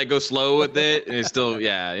he's trying to go slow with it, and it's still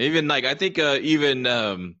Even I think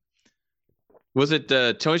was it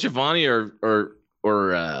Tony Schiavone or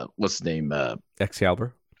what's his name?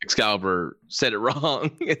 Excalibur said it wrong.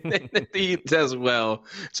 He says, well,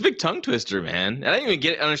 it's a big tongue twister, man. And I didn't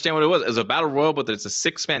even understand what it was. It was a battle royal, but it's a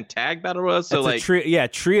 6-man tag battle royal. So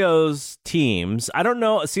trios teams. I don't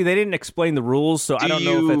know. See, they didn't explain the rules, so I don't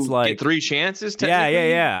know if it's get 3 chances.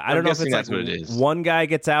 Yeah. I don't know if it's what it is. One guy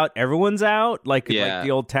gets out, everyone's out, like the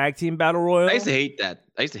old tag team battle royal. I used to hate that.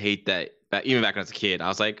 Even back when I was a kid. I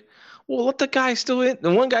was like, well, let the guy still in,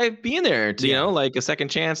 the one guy be in there, to, a second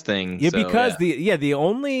chance thing. Yeah, so, because the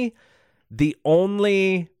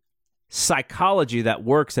only psychology that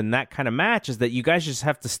works in that kind of match is that you guys just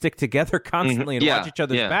have to stick together constantly and watch each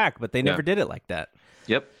other's back, but they never did it like that.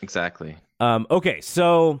 Yep, exactly. Okay,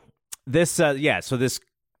 so this, did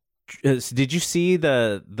you see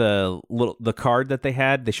the card that they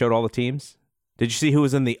had? They showed all the teams. Did you see who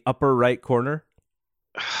was in the upper right corner?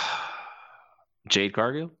 Jade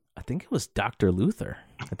Cargill? I think it was Dr. Luther.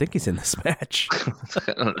 I think he's in this match.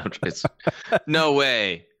 I don't know. No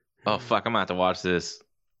way. Oh, fuck. I'm going to have to watch this.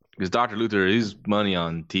 Because Dr. Luther, he's money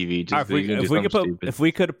on TV. If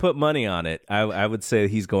we could have put money on it, I would say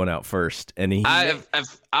he's going out first. And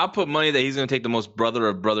I'll put money that he's going to take the most brother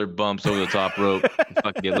of brother bumps over the top rope and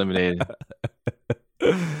fucking get eliminated.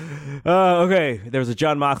 Okay. There was a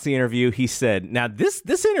Jon Moxley interview. He said, now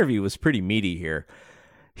this interview was pretty meaty here.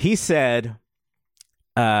 He said...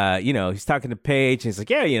 he's talking to Paige, and he's like,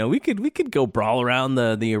 yeah, we could go brawl around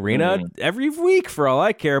the arena every week for all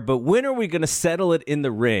I care, but when are we going to settle it in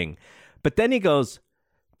the ring? But then he goes,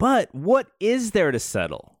 but what is there to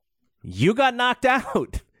settle? You got knocked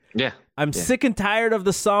out. Yeah. I'm sick and tired of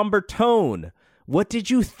the somber tone. What did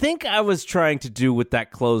you think I was trying to do with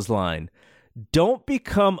that clothesline? Don't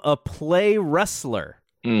become a play wrestler.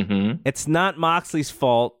 Mm-hmm. It's not Moxley's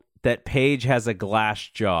fault that Paige has a glass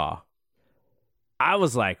jaw. I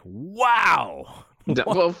was like, wow.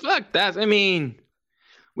 Well, fuck that. I mean,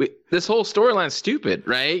 this whole storyline's stupid,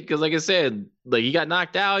 right? Because like I said, he got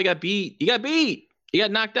knocked out, he got beat. He got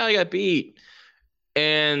knocked out, he got beat.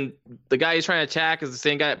 And the guy he's trying to attack is the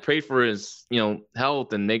same guy that prayed for his,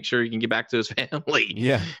 health and make sure he can get back to his family.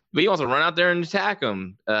 Yeah. But he wants to run out there and attack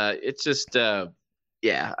him. It's just, I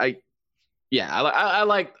like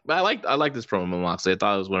this promo from Moxley. I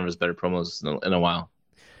thought it was one of his better promos in a while.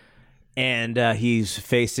 And he's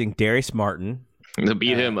facing Darius Martin. To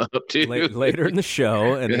beat him up, too. Later in the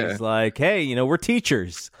show. And he's like, hey, we're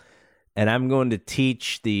teachers. And I'm going to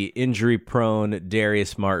teach the injury-prone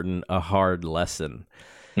Darius Martin a hard lesson.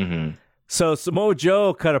 Mm-hmm. So Samoa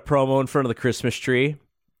Joe cut a promo in front of the Christmas tree.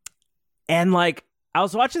 And, I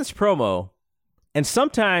was watching this promo, And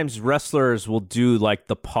sometimes wrestlers will do like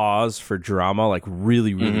the pause for drama, like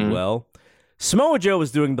really, really well. Samoa Joe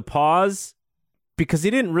was doing the pause because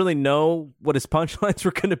he didn't really know what his punchlines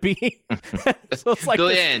were going to be. So it's like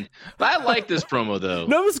the end. But I like this promo though.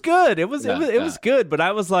 No, it was good. It was good. But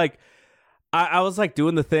I was like, I was like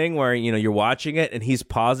doing the thing where, you know, you're watching it and he's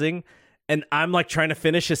pausing and I'm like trying to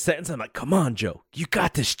finish his sentence. I'm like, come on, Joe. You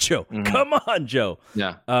got this, Joe. Come on, Joe.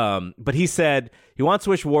 Yeah. But he said he wants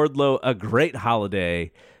to wish Wardlow a great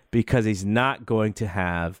holiday because he's not going to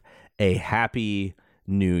have a happy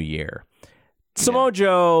new year. Samoa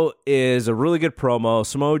Joe is a really good promo.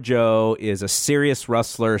 Samoa Joe is a serious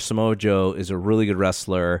wrestler. Samoa Joe is a really good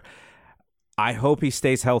wrestler. I hope he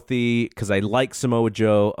stays healthy because I like Samoa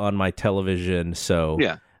Joe on my television. So,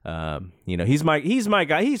 you know, he's my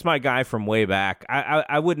guy. He's my guy from way back.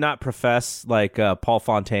 I would not profess like Paul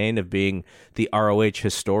Fontaine of being the ROH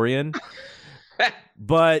historian.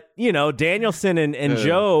 But, you know, Danielson and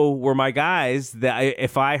Joe were my guys that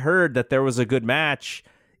if I heard that there was a good match,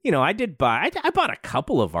 you know, I bought a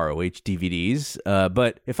couple of ROH DVDs.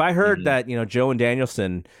 But if I heard that, you know, Joe and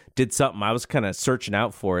Danielson did something, I was kind of searching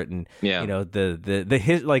out for it. And, you know,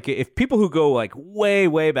 like if people who go like way,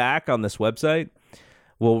 way back on this website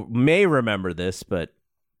may remember this, but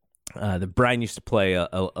the Brian used to play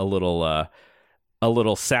a little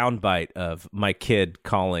soundbite of my kid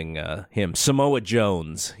calling him Samoa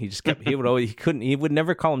Jones. He just kept, he would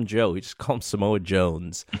never call him Joe. He just called him Samoa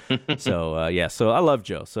Jones. So, so I love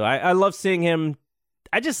Joe. So I love seeing him.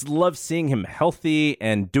 I just love seeing him healthy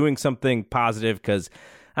and doing something positive because,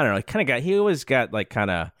 I don't know, he always got like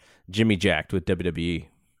kind of Jimmy jacked with WWE.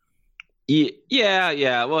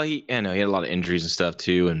 Yeah. Well, he had a lot of injuries and stuff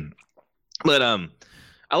too. But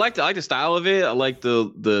I like the style of it. I like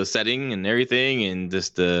the setting and everything, and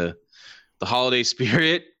just the holiday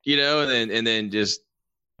spirit, you know. And then just,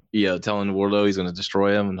 you know, telling Wardlow he's going to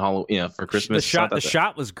destroy him and for Christmas. The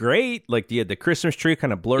shot was great. Like the Christmas tree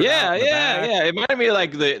kind of blurred out. Yeah. It reminded me of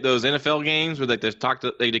like those NFL games where like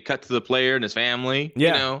they cut to the player and his family.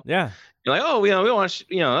 Yeah, you know? Yeah. You're like, oh, we want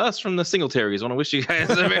us from the Singletaries. I want to wish you guys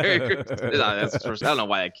a Merry Christmas. I don't know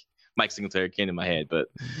why Mike Singletary came to my head, but.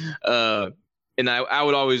 And I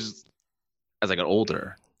would always, as I got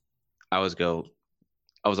older, I was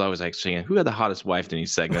always like saying, who had the hottest wife in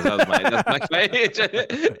these segments? That's my age.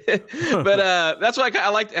 But that's why I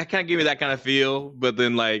liked. I kind of gave me that kind of feel. But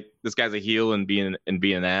then like this guy's a heel and being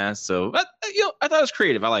an ass. So I thought it was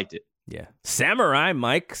creative. I liked it. Yeah, Samurai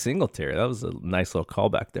Mike Singletary. That was a nice little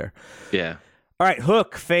callback there. Yeah. All right,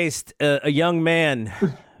 Hook faced a young man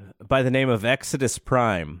by the name of Exodus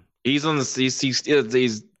Prime. He's on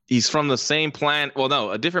the He's from the same planet. Well,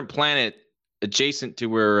 no, a different planet adjacent to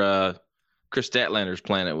where Chris Statlander's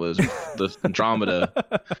planet was, the Andromeda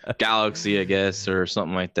Galaxy, I guess, or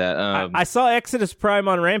something like that. I saw Exodus Prime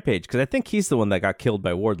on Rampage because I think he's the one that got killed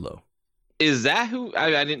by Wardlow. Is that who?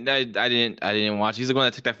 I didn't watch. He's the one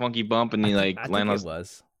that took that funky bump and he landed on. It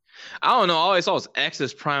was. I don't know. All I saw was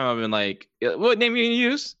Exodus Prime. I've been like, what name are you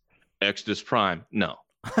gonna use? Exodus Prime. No.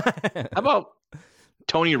 How about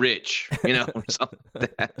Tony Rich, you know, or something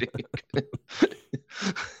like that.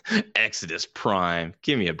 Exodus Prime.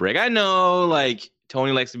 Give me a break. I know, like,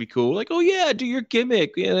 Tony likes to be cool. Like, oh, yeah, do your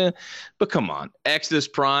gimmick. Yeah. But come on. Exodus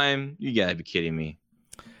Prime. You got to be kidding me.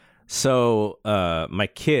 So my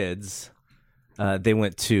kids, they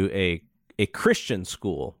went to a Christian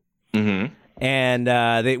school. Mm-hmm. And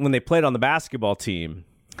when they played on the basketball team,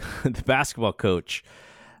 the basketball coach,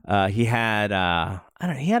 he had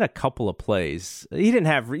a couple of plays. He didn't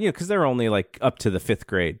have, because they're only like up to the 5th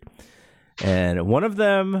grade. And one of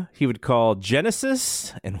them he would call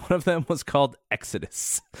Genesis, and one of them was called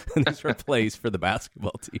Exodus. And these were plays for the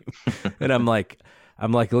basketball team. And I'm like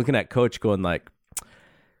looking at coach going like,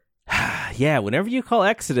 yeah, whenever you call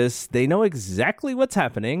Exodus, they know exactly what's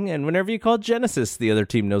happening. And whenever you call Genesis, the other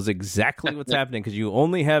team knows exactly what's happening because you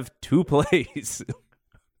only have 2 plays.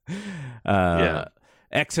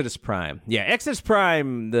 Exodus Prime. Yeah, Exodus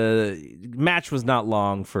Prime, the match was not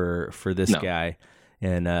long for this guy.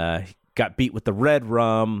 And got beat with the red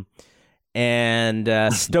rum.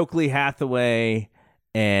 And Stokely Hathaway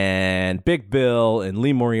and Big Bill and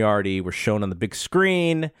Lee Moriarty were shown on the big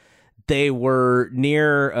screen. They were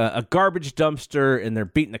near a garbage dumpster, and they're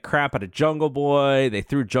beating the crap out of Jungle Boy. They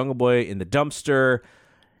threw Jungle Boy in the dumpster.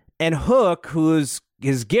 And Hook,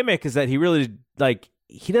 his gimmick is that he really, like,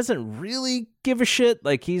 he doesn't really give a shit.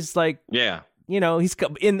 Like, he's like, yeah, he's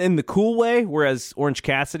in the cool way, whereas Orange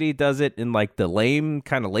Cassidy does it in like the lame,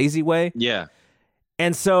 kind of lazy way. Yeah.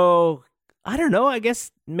 And so, I don't know, I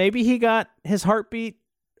guess maybe he got his heartbeat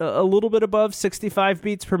a little bit above 65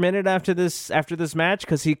 beats per minute after this match,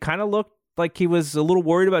 because he kind of looked like he was a little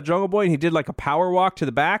worried about Jungle Boy, and he did like a power walk to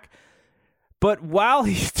the back. But while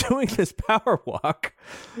he's doing this power walk,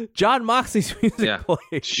 Jon Moxley's music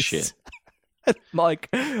plays. Shit. I'm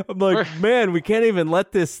like, man, we can't even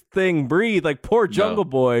let this thing breathe. Like, poor Jungle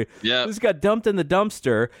Boy. Yeah. Just got dumped in the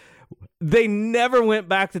dumpster. They never went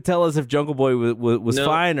back to tell us if Jungle Boy was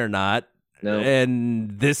fine or not. No.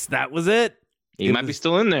 And that was it. He might be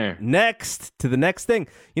still in there. Next to the next thing.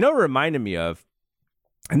 You know what it reminded me of?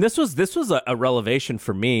 And this was a revelation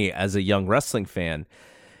for me as a young wrestling fan,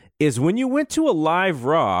 is when you went to a live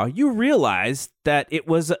Raw, you realized that it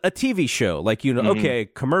was a TV show. Like, okay,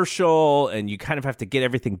 commercial, and you kind of have to get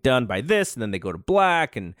everything done by this, and then they go to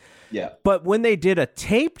black. But when they did a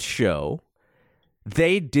taped show,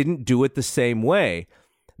 they didn't do it the same way.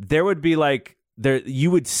 There would be like,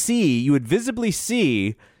 you would visibly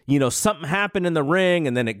see, something happen in the ring,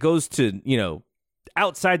 and then it goes to,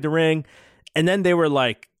 outside the ring, and then they were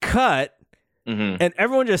like, cut, and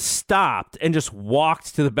everyone just stopped and just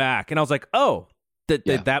walked to the back. And I was like, oh,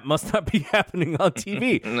 that must not be happening on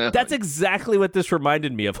TV. No. That's exactly what this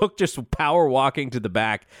reminded me of. Hook just power walking to the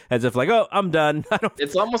back as if like, oh, I'm done.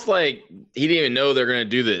 It's almost like he didn't even know they're going to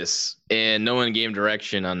do this, and no one gave him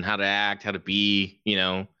direction on how to act, how to be,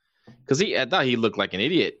 because I thought he looked like an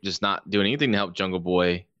idiot just not doing anything to help Jungle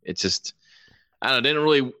Boy. It's just, I don't know, didn't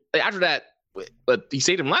really, after that, but he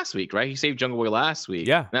saved him last week, right? He saved Jungle Boy last week.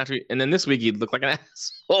 Yeah. And then this week he looked like an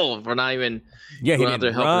asshole for not even going out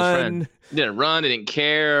there helping his friend. He didn't run, he didn't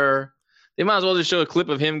care. They might as well just show a clip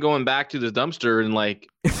of him going back to the dumpster and like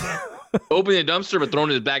opening the dumpster but throwing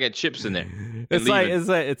his bag of chips in there.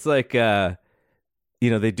 It's like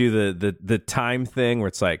they do the time thing where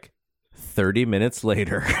it's like 30 minutes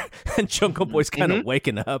later and Jungle Boy's kind of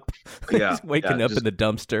waking up. Yeah. He's waking up in the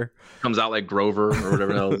dumpster. Comes out like Grover or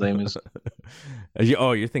whatever the hell his name is.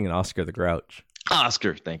 You're thinking Oscar the Grouch.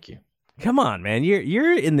 Oscar, thank you. Come on, man.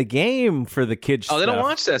 You're in the game for the kids. Oh, they don't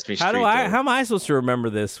watch Sesame Street. How am I supposed to remember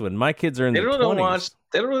this when my kids are in their 20s?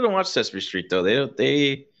 They really don't watch Sesame Street though.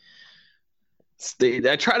 They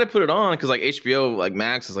I try to put it on because like HBO, like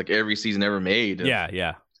Max is like every season ever made.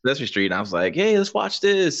 Yeah. Sesame Street, and I was like, hey, let's watch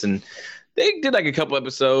this, and they did like a couple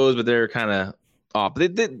episodes, but they're kind of off. They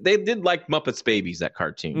did like Muppets Babies, that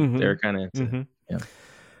cartoon. Mm-hmm. They're kind of yeah.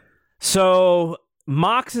 So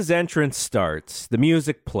Mox's entrance starts, the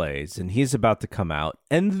music plays, and he's about to come out,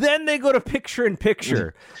 and then they go to picture in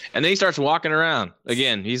picture, and then he starts walking around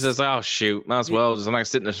again. He says, "Oh shoot, might as well. I'm not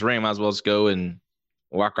sitting in this ring. Might as well just go and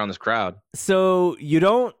walk around this crowd." So you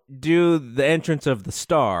don't do the entrance of the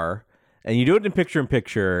star. And you do it in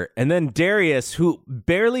picture, and then Darius, who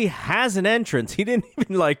barely has an entrance, he didn't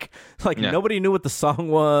even nobody knew what the song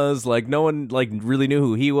was, like no one really knew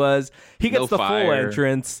who he was. He gets full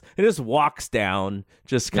entrance and just walks down,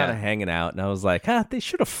 just kind of hanging out. And I was like, they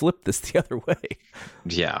should have flipped this the other way.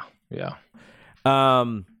 Yeah.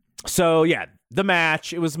 So yeah, the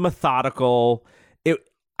match, it was methodical.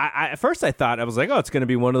 At first I thought, I was like, oh, it's going to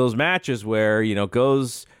be one of those matches where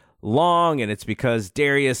goes long, and it's because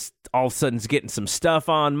Darius all of a sudden is getting some stuff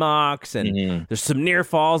on Mox, and there's some near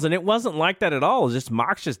falls, and it wasn't like that at all. It was just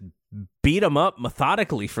Mox just beat him up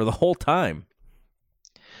methodically for the whole time.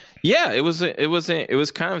 Yeah, it was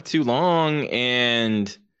kind of too long,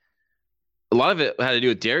 and a lot of it had to do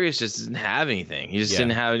with Darius just didn't have anything. He just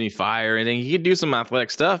didn't have any fire or anything. He could do some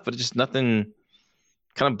athletic stuff, but just nothing,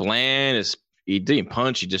 kind of bland. He didn't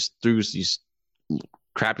punch. He just threw these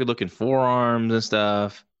crappy looking forearms and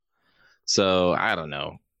stuff. So I don't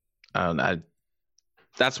know.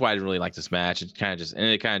 That's why I didn't really like this match. It kind of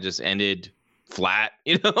just ended flat,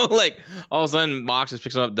 like all of a sudden Mox just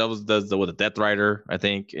picks him up, does the Death Rider, I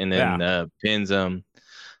think, and then pins him.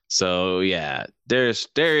 So yeah,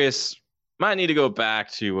 Darius might need to go back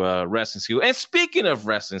to wrestling school. And speaking of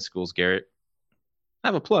wrestling schools, Garrett, I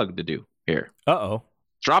have a plug to do here.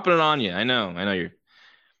 Dropping it on you. I know you're.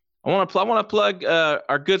 I want to plug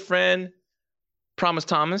our good friend Promise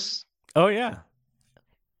Thomas. Oh yeah.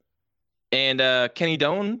 And Kenny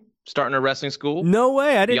Doan starting a wrestling school. No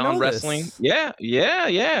way, I didn't know this. Beyond Wrestling.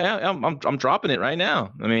 Yeah. I'm dropping it right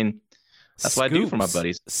now. I mean, that's what I do for my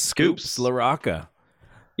buddies. Scoops LaRocca.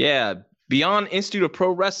 Yeah, Beyond Institute of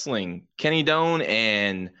Pro Wrestling. Kenny Doan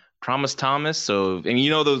and Promise Thomas. So, and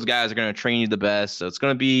those guys are going to train you the best. So it's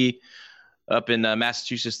going to be up in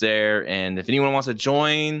Massachusetts there. And if anyone wants to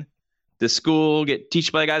join the school, get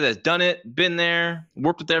teach by a guy that's done it, been there,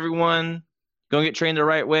 worked with everyone, go and get trained the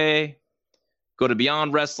right way, go to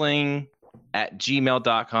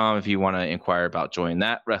beyondwrestling@gmail.com if you want to inquire about joining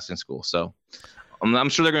that wrestling school. So I'm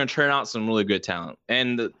sure they're going to turn out some really good talent.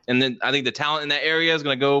 And then I think the talent in that area is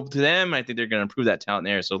going to go to them. I think they're going to improve that talent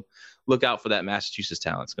there. So look out for that Massachusetts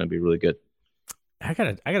talent. It's going to be really good. I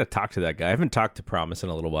gotta talk to that guy. I haven't talked to Promise in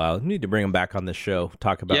a little while. We need to bring him back on the show.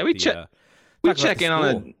 Talk about we check in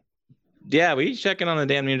on we check in on a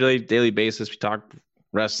damn near daily basis. We talk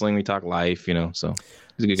wrestling, we talk life, so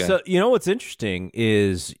he's a good guy. So what's interesting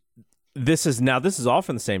is this is all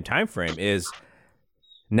from the same time frame. Is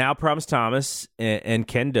now Promise Thomas and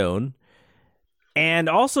Ken Doane, and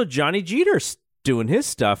also Johnny Jeter's doing his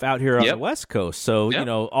stuff out here on the West Coast. So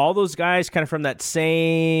all those guys kind of from that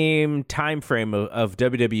same time frame of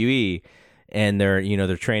WWE, and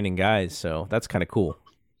they're training guys. So that's kind of cool.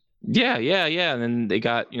 Yeah. And then they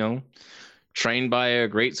got trained by a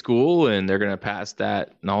great school, and they're going to pass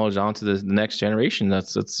that knowledge on to the next generation.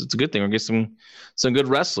 That's a good thing. We're going to get some good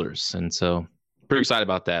wrestlers, and so pretty excited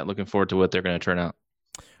about that. Looking forward to what they're going to turn out.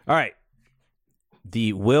 All right,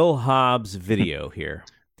 the Will Hobbs video here.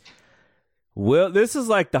 This is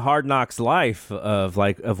like the Hard Knocks life of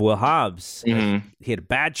Will Hobbs. Mm-hmm. He had a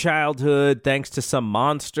bad childhood thanks to some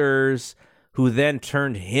monsters who then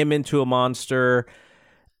turned him into a monster.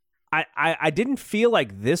 I didn't feel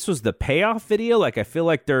like this was the payoff video. Like, I feel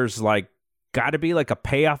like there's got to be a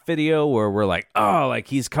payoff video where we're like, oh,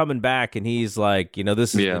 he's coming back and he's like,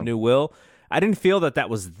 this is the new Will. I didn't feel that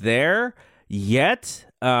was there yet.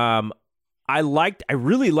 I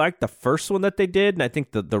really liked the first one that they did, and I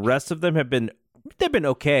think the rest of them they've been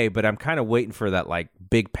okay, but I'm kind of waiting for that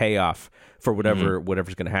big payoff for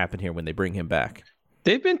whatever's going to happen here when they bring him back.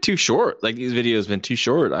 They've been too short. These videos been too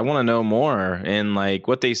short. I want to know more. And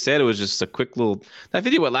what they said, it was just a quick little. That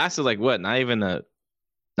video lasted not even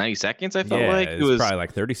 90 seconds. I felt like it was probably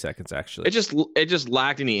 30 seconds actually. It just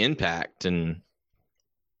lacked any impact, and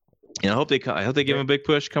I hope they give him a big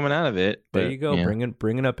push coming out of it. There you go,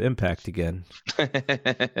 bringing up Impact again.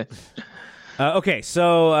 Okay,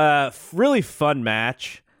 so really fun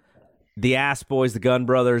match. The Ass Boys, the Gun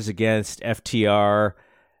Brothers against FTR.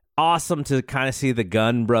 Awesome to kind of see the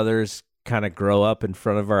Gun Brothers kind of grow up in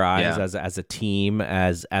front of our eyes as a team,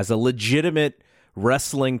 as a legitimate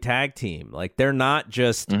wrestling tag team. They're not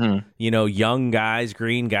just young guys,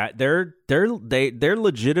 green guys. They're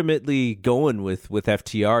legitimately going with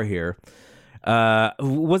FTR here.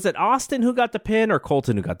 Was it Austin who got the pin or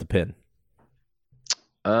Colton who got the pin?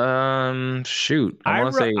 Shoot, I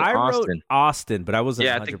want to say Austin. Wrote Austin, but I wasn't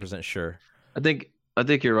 100% sure. I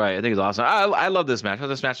think you're right. I think it's awesome. I love this match.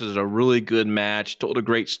 This match was a really good match. Told a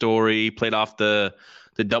great story. Played off the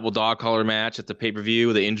double dog collar match at the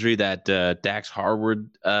pay-per-view. The injury that Dax Harwood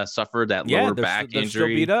suffered, that lower back injury. Still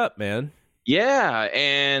beat up, man. Yeah,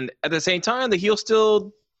 and at the same time, the heel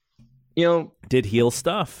still, did heel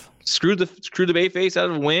stuff. Screwed the bayface out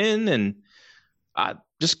of a win, and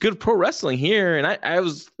just good pro wrestling here. And I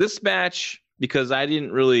was this match because I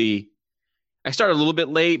started a little bit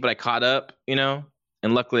late, but I caught up,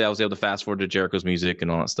 and luckily I was able to fast forward to Jericho's music and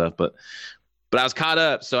all that stuff. But I was caught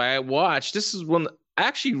up, so I watched. This is when I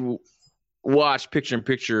actually watched picture in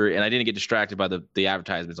picture, and I didn't get distracted by the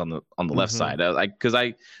advertisements on the left side. Because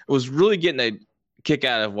I was really getting a kick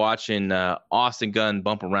out of watching Austin Gunn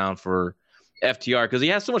bump around for FTR because he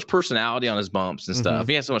has so much personality on his bumps and stuff.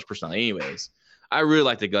 He has so much personality. Anyways, I really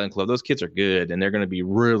like the Gun Club. Those kids are good, and they're going to be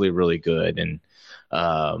really, really good. And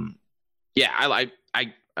I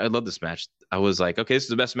love this match. I was like, okay, this is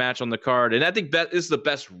the best match on the card, and I think this is the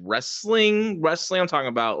best wrestling. I'm talking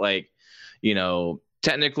about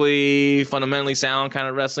technically, fundamentally sound kind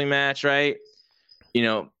of wrestling match, right?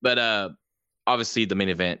 But obviously the main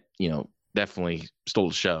event, definitely stole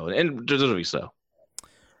the show, and deservedly so.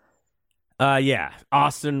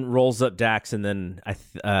 Austin rolls up Dax, and then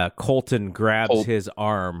Colton grabs his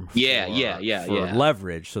arm for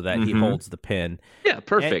leverage so that he holds the pin. Yeah,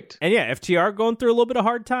 perfect. And FTR going through a little bit of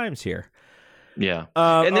hard times here. Yeah.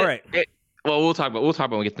 All right. We'll talk about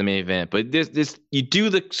when we get to the main event. But this you do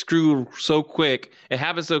the screw so quick. It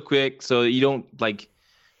happens so quick, so you don't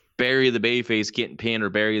bury the babyface getting pinned or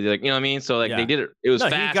bury the you know what I mean. So they did it. It was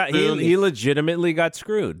fast. He legitimately got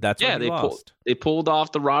screwed. That's why he lost. They pulled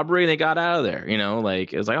off the robbery and they got out of there. It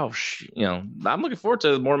was like I'm looking forward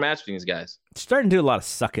to more matches between these guys. It's starting to do a lot of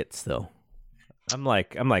suckets though. I'm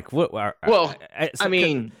like what?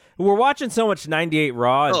 We're watching so much 98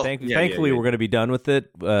 Raw, and thankfully we're going to be done with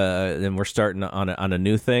it, and we're starting on a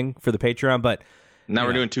new thing for the Patreon. But now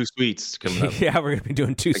we're doing 2 sweets coming up. Yeah, we're going to be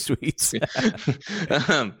doing 2 sweets.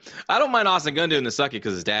 I don't mind Austin Gunn doing the sucky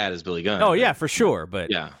because his dad is Billy Gunn. Oh yeah, for sure.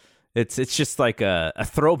 But it's just like a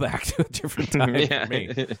throwback to a different time for me.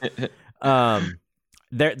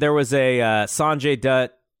 There was a Sanjay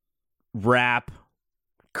Dutt rap,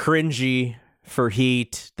 cringy for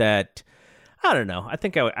Heat that. I don't know. I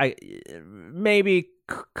think I maybe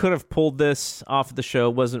could have pulled this off of the show.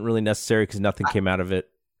 Wasn't really necessary because nothing came out of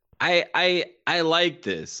it. I like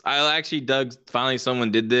this. I actually dug. Finally,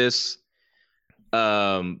 someone did this.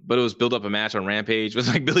 But it was build up a match on Rampage with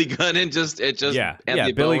like Billy Gunn and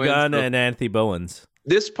Anthony Billy Bowens. Gunn and Anthony Bowens.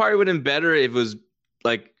 This part would have been better if it was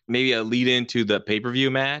like maybe a lead into the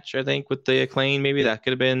pay-per-view match, I think, with the Acclaim. Maybe that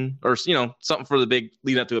could have been, or something for the big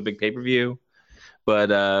lead up to a big pay-per-view.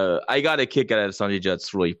 But I got a kick out of Sanjay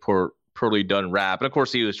Dutt's really poorly done rap. And of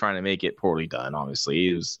course he was trying to make it poorly done, obviously.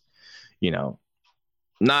 He was,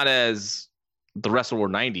 not as the Wrestle War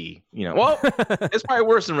 90, Well, it's probably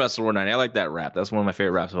worse than Wrestle War 90. I like that rap. That's one of my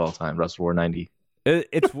favorite raps of all time, Wrestle War 90.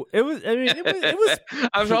 It was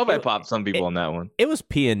I'm hoping I popped some people on that one. It was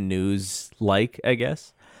PN News like, I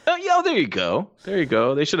guess. Oh, yeah, there you go.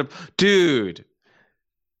 They should have, dude.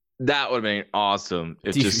 That would have been awesome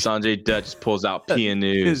if just Sanjay Dutt just pulls out PN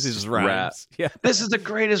News his rap. Yeah. This is the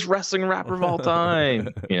greatest wrestling rapper of all time.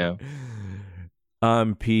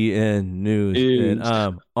 I'm PN News and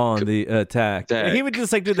I'm on the attack. And he would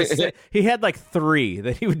just like do this. He had like 3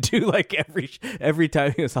 that he would do like every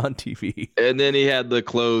time he was on TV. And then he had the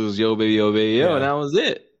close, yo baby, yo, and that was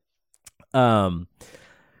it.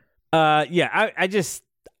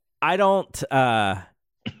 I don't.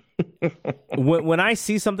 When I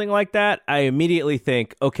see something like that, I immediately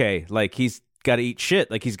think, okay, like he's got to eat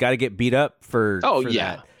shit, like he's got to get beat up for. Oh for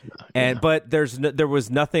yeah, and but there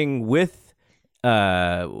was nothing with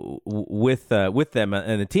them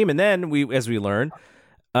and the team, and then as we learn,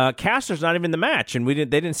 Caster's not even in the match, and they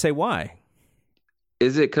didn't say why.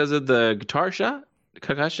 Is it because of the guitar shot,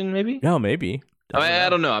 concussion? Maybe. No, maybe. I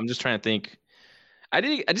don't know. I'm just trying to think. I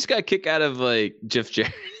just got a kick out of like Jeff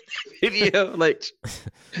Jarrett video. Like,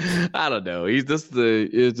 I don't know. It's just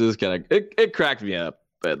kind of it cracked me up.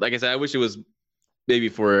 But like I said, I wish it was maybe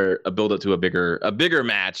for a build up to a bigger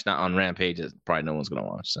match, not on Rampage. That probably no one's gonna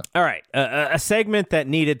watch. So all right, a segment that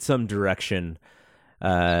needed some direction.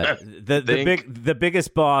 The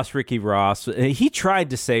biggest boss, Ricky Ross, he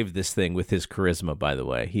tried to save this thing with his charisma. By the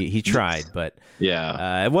way, he tried, but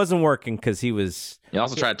it wasn't working because he was. He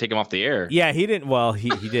also tried to take him off the air. Yeah, he didn't. Well,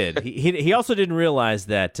 he did. He also didn't realize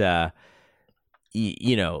that.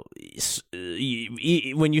 When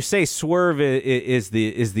you say Swerve is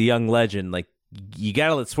the young legend, like you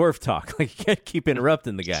gotta let Swerve talk. Like you can't keep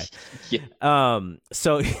interrupting the guy. Yeah.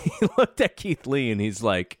 So he looked at Keith Lee and he's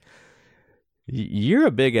like, "You're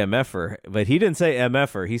a big MFer," but he didn't say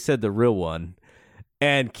MFer. He said the real one.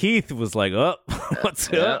 And Keith was like, "Oh,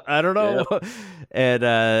 what's up? I don't know." Yeah. And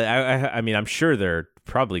I mean, I'm sure they're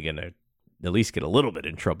probably gonna at least get a little bit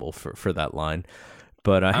in trouble for that line.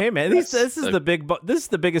 But hey, man, this is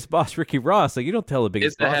the biggest boss, Ricky Ross. Like you don't tell the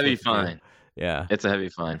biggest. It's a heavy fine. Yeah, it's a heavy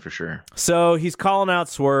fine for sure. So he's calling out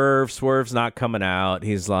Swerve. Swerve's not coming out.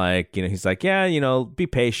 He's like, yeah, be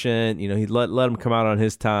patient. He let him come out on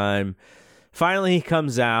his time. Finally, he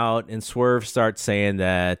comes out, and Swerve starts saying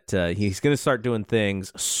that he's going to start doing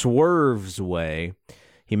things Swerve's way.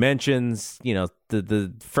 He mentions,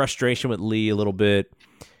 the frustration with Lee a little bit,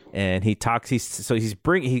 and he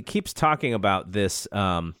keeps talking about this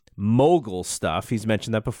mogul stuff. He's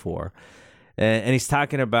mentioned that before, and he's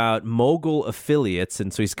talking about mogul affiliates,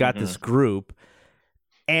 and so he's got this group,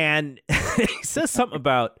 and he says something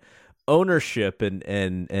about ownership,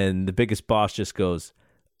 and the biggest boss just goes,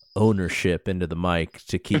 ownership into the mic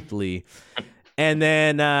to Keith Lee. And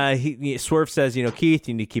then Swerve says, Keith,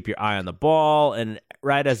 you need to keep your eye on the ball. And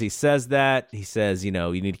right as he says that, he says, you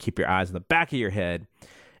need to keep your eyes on the back of your head.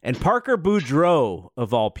 And Parker Boudreaux,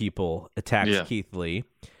 of all people, attacks Keith Lee.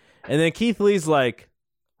 And then Keith Lee's like,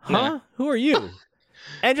 who are you?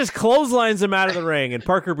 And just clotheslines him out of the ring. And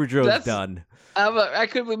Parker Boudreaux's done. I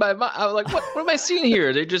couldn't believe my mind. I was like, what am I seeing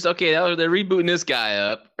here? They're just, they're rebooting this guy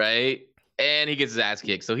up, right? And he gets his ass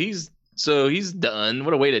kicked. So he's done.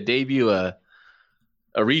 What a way to debut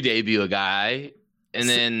re-debut a guy. And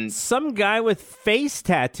then some guy with face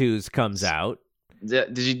tattoos comes out.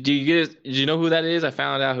 Did you know who that is? I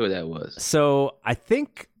found out who that was. So I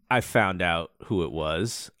think I found out who it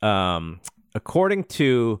was. According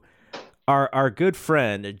to our good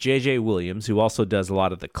friend JJ Williams, who also does a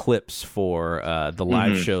lot of the clips for the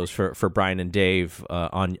live shows for Brian and Dave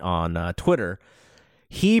on Twitter.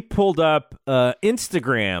 He pulled up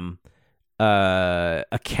Instagram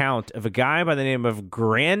account of a guy by the name of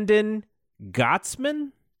Grandin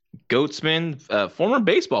Goatsman, former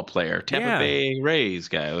baseball player, Tampa Bay Rays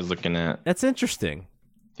guy I was looking at. That's interesting.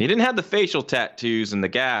 He didn't have the facial tattoos and the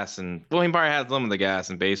gas, and he probably has some of the gas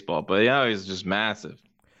in baseball, but he's just massive.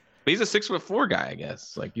 But he's a 6'4" guy, I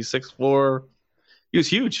guess. Like he's 6'4". He was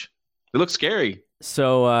huge. It looked scary.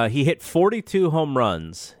 So he hit 42 home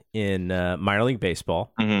runs in minor league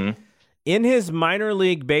baseball. Mm-hmm. In his minor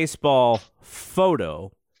league baseball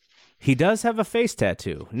photo, He does have a face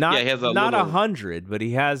tattoo. Not he has a not little... 100, but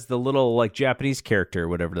he has the little like Japanese character,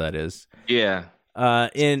 whatever that is. Yeah.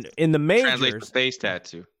 In the majors, translate the face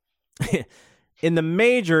tattoo. In the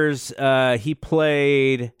majors, he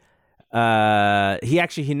played.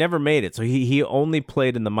 He never made it, so he only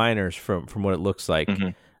played in the minors from what it looks like.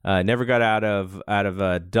 Never got out of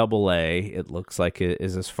Double A. It looks like it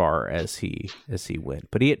is as far as he went,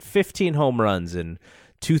 but he hit 15 home runs in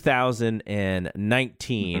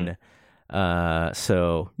 2019.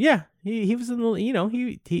 So yeah, he was in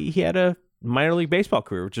the he had a minor league baseball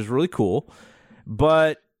career, which is really cool.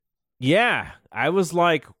 But yeah, I was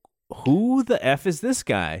like, who the F is this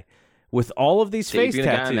guy with all of these face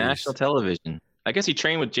tattoos? On national television. I guess he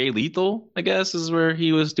trained with Jay Lethal, I guess, is where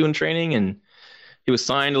he was doing training, and he was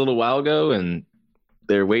signed a little while ago, and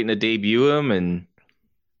they're waiting to debut him, and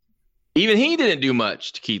even he didn't do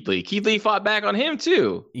much to Keith Lee. Keith Lee fought back on him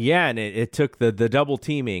too. Yeah, and it took the double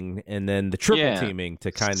teaming and then the triple teaming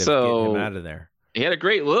to kind of get him out of there. He had a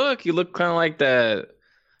great look. He looked kind of like the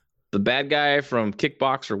bad guy from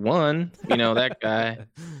Kickboxer 1, that guy.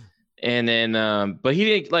 And then, but he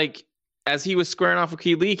didn't, like, as he was squaring off with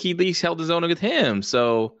Keith Lee held his own with him.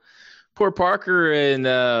 So poor Parker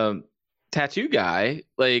and Tattoo Guy,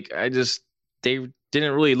 like, they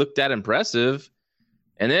didn't really look that impressive.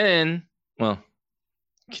 And then, well,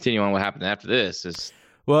 continue on what happened after this is.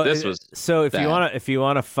 Well, this was so if bad. you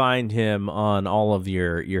want to find him on all of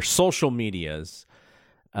your social medias,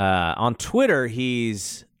 on Twitter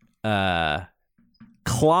he's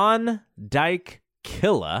Klondike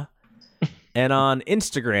Killa, and on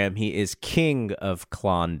Instagram he is King of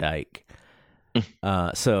Klondike.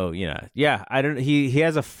 So yeah, I don't. He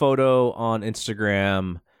has a photo on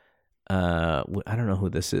Instagram. I don't know who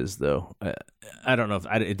this is though. I don't know if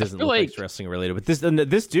it doesn't look like it's wrestling related, but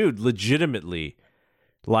this dude legitimately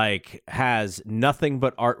like has nothing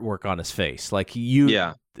but artwork on his face. Like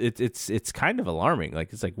it's kind of alarming.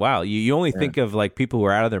 Like it's like, wow, you only think of like people who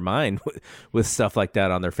are out of their mind with stuff like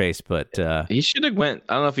that on their face. But he should have went.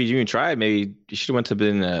 I don't know if he even tried. Maybe he should have went to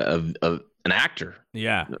been an actor.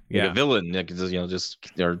 Yeah, like a villain.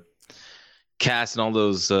 Or cast in all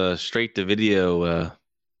those straight to video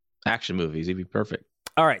action movies. He'd be perfect.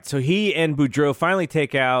 All right, so he and Boudreaux finally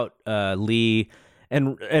take out Lee,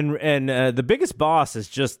 and the biggest boss is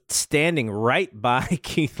just standing right by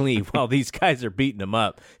Keith Lee while these guys are beating him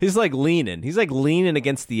up. He's like leaning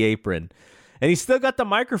against the apron, and he's still got the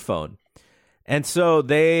microphone. And so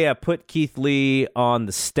they put Keith Lee on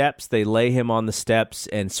the steps. They lay him on the steps,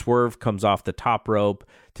 and Swerve comes off the top rope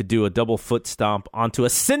to do a double foot stomp onto a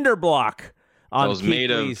cinder block on Keith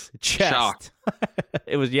Lee's chest.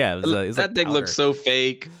 It was that like thing looked so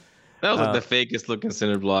fake. That was like the fakest looking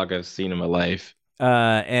cinder block I've seen in my life.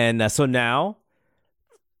 So now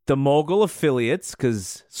the Mogul affiliates,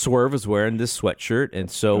 because Swerve was wearing this sweatshirt, and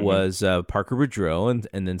so was Parker Boudreaux,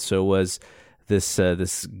 and then so was this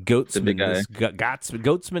Goatsman,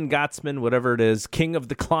 whatever it is, King of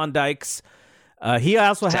the Klondikes. He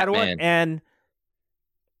also had one, and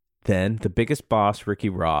then the biggest boss, Ricky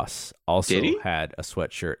Ross, also had a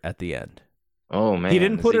sweatshirt at the end. Oh man, he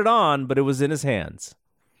didn't put it on, but it was in his hands.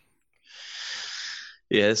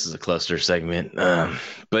 Yeah, this is a cluster segment.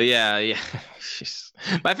 But yeah.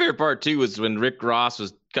 My favorite part too was when Rick Ross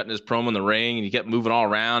was cutting his promo in the ring, and he kept moving all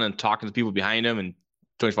around and talking to people behind him, and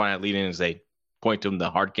Tony Schiavone had lead in as they point to him the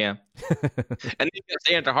hard cam, and he kept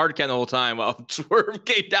saying the hard cam the whole time while Swerve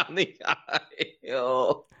came down the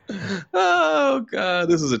aisle. Oh god,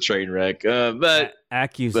 this is a train wreck. But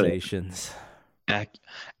accusations,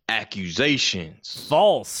 accusations,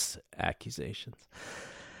 false accusations.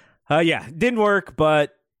 Yeah, didn't work,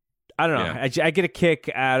 but I don't know. Yeah. I get a kick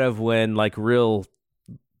out of when like real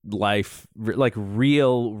life, like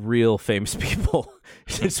real famous people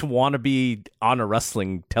just want to be on a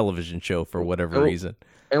wrestling television show for whatever reason.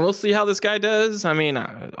 And we'll see how this guy does. I mean,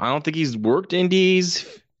 I don't think he's worked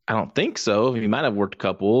indies. I don't think so. He might have worked a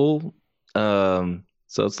couple. So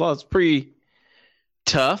it's pretty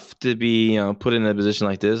tough to be put in a position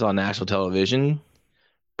like this on national television.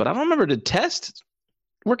 But I don't remember, did Test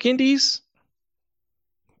work indies?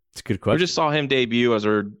 It's a good question. We just saw him debut as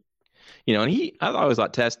and I always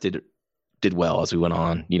thought Test did well as we went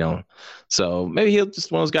on, So maybe he'll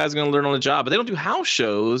just one of those guys going to learn on the job. But they don't do house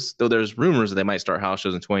shows, though there's rumors that they might start house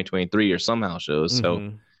shows in 2023 or some house shows.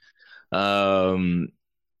 Mm-hmm.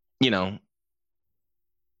 So,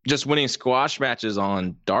 just winning squash matches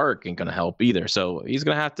on Dark ain't going to help either. So he's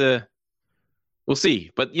going to have to, we'll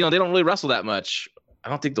see. But, they don't really wrestle that much. I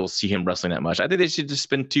don't think they'll see him wrestling that much. I think they should just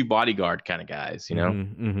spend two bodyguard kind of guys,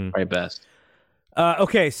 right best.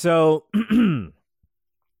 Okay, so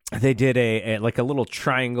they did a like a little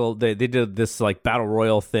triangle. They did this like battle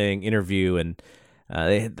royal thing interview, and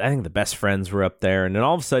I think the best friends were up there. And then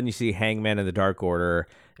all of a sudden, you see Hangman in the Dark Order,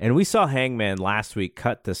 and we saw Hangman last week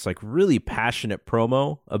cut this like really passionate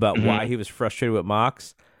promo about why he was frustrated with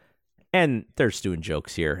Mox. And they're just doing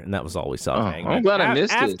jokes here, and that was all we saw. Hangman. I'm glad I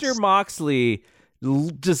missed it. After Moxley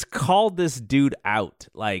just called this dude out,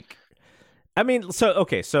 like, I mean, so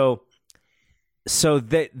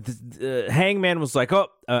that Hangman was like,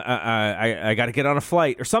 I got to get on a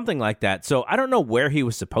flight or something like that. So I don't know where he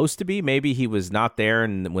was supposed to be. Maybe he was not there,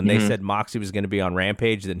 and when they said Moxley was going to be on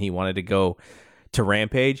Rampage, then he wanted to go to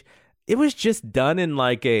Rampage. It was just done in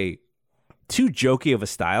like a too jokey of a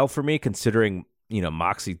style for me, considering, you know,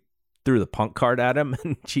 Moxley threw the Punk card at him,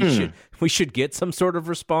 and we should get some sort of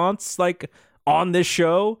response like on this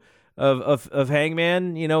show of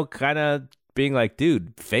Hangman, you know, kind of being like,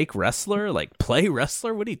 dude, fake wrestler, like play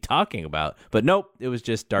wrestler. What are you talking about? But nope, it was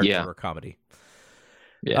just dark horror comedy.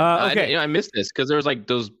 Yeah, okay. I missed this because there was like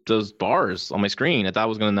those bars on my screen. I thought I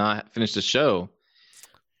was gonna not finish the show.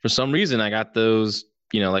 For some reason, I got those,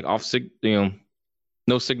 you know, like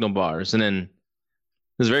no signal bars, and then.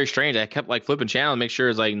 It was very strange. I kept like flipping channel and make sure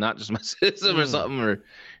it's like not just my system or something, or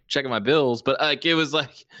checking my bills. But like it was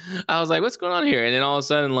like I was like, what's going on here? And then all of a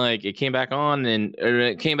sudden, like it came back on, and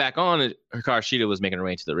Hikaru Shida was making her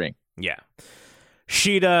way to the ring. Yeah,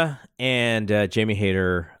 Shida and Jamie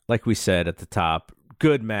Hayter, like we said at the top,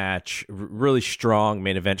 good match, really strong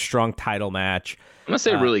main event, strong title match. I'm gonna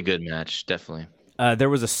say really good match, definitely.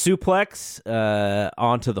 There was a suplex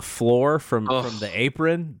onto the floor from the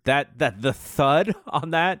apron. That the thud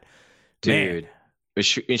on that, dude. And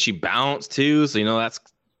she bounced too, so you know that's.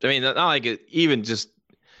 I mean, not like it even just.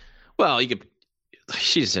 Well, you could.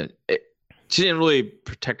 She didn't really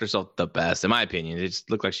protect herself the best, in my opinion. It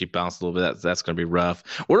just looked like she bounced a little bit. That's going to be rough.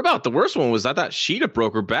 What about the worst one? Was I thought Shida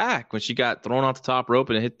broke her back when she got thrown off the top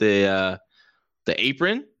rope and hit the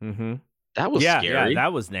apron. Mm-hmm. That was scary. Yeah,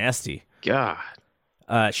 that was nasty. God.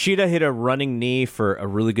 Shida hit a running knee for a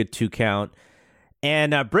really good 2 count.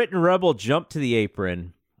 And Britt and Rebel jumped to the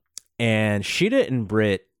apron. And Shida and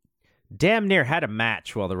Britt damn near had a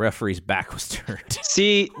match while the referee's back was turned.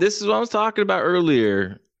 See, this is what I was talking about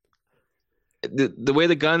earlier. The way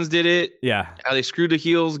the Guns did it. Yeah. How they screwed the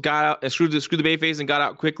heels, got out, and screwed the bayface and got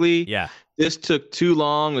out quickly. Yeah. This took too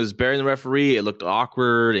long. It was burying the referee. It looked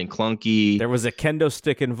awkward and clunky. There was a kendo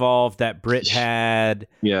stick involved that Britt had.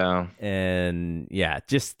 Yeah. And yeah,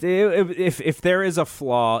 just if there is a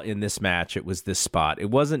flaw in this match, it was this spot. It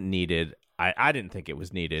wasn't needed. I didn't think it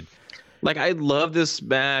was needed. Like, I love this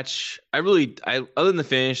match. Other than the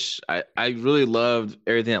finish, I really loved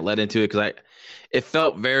everything that led into it, because it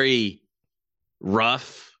felt very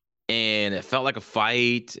rough, and it felt like a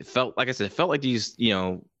fight. It felt, like I said, it felt like these, you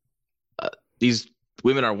know, these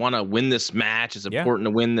women want to win this match. It's important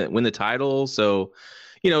to win the title. So,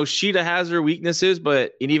 you know, Shida has her weaknesses,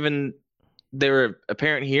 but even they were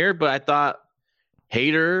apparent here. But I thought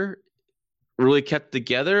Hayter really kept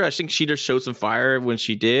together. I think Shida showed some fire when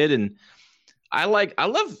she did, and I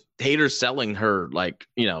love Hayter selling her, like,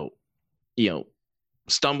 you know,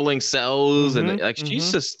 stumbling sells, and like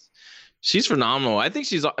she's phenomenal. I think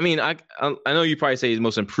she's. I mean, I know you probably say she's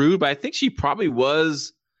most improved, but I think she probably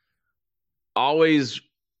was always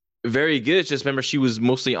very good. It's just, remember, she was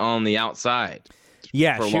mostly on the outside.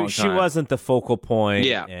 Yeah, she wasn't the focal point.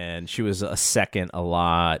 Yeah, and she was a second a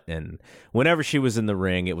lot. And whenever she was in the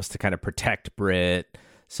ring, it was to kind of protect Britt.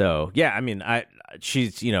 So yeah, I mean,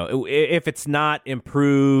 she's, you know, if it's not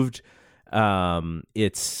improved,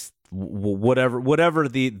 it's whatever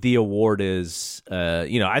the award is.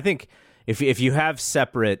 You know, I think if you have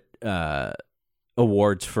separate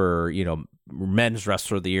awards for, you know, men's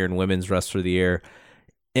wrestler of the year and women's wrestler of the year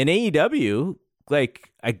in AEW, like,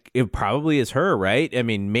 it probably is her, right? I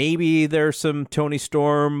mean, maybe there's some Toni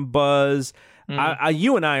Storm buzz.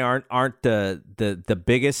 You and I aren't the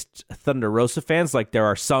biggest Thunder Rosa fans. Like, there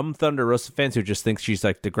are some Thunder Rosa fans who just think she's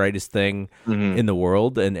like the greatest thing in the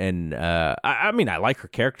world. And I mean, I like her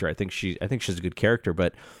character. I think she's a good character,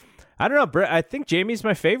 but I don't know, Britt. I think Jamie's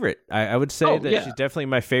my favorite. I would say that she's definitely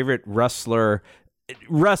my favorite wrestler.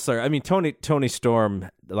 I mean, Toni Storm,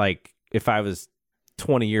 like, if I was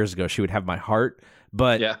 20 years ago, she would have my heart.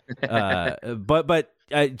 But but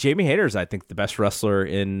Jamie Hayter's, I think, the best wrestler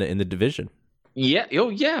in the division. Yeah. Oh,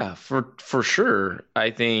 yeah. For sure. I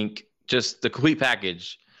think just the complete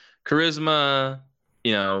package: charisma,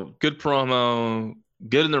 you know, good promo,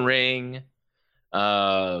 good in the ring.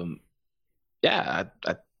 Yeah.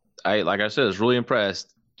 I like I said, I was really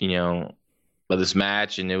impressed, you know, by this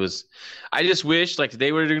match, and it was. I just wish, like,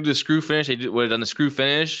 they were going to do the screw finish. They would have done the screw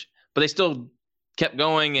finish, but they still kept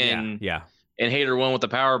going and Hayter won with the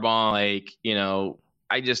power bomb. Like, you know,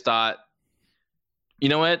 I just thought, you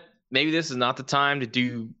know what? Maybe this is not the time to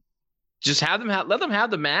do. Just let them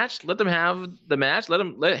have the match.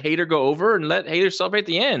 Let Hayter go over and let Hayter celebrate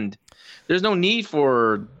the end. There's no need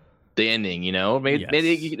for the ending, you know.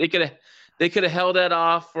 Maybe they could have held that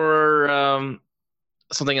off for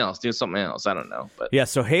something else, do something else. I don't know, but yeah.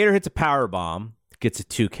 So Hayter hits a power bomb, gets a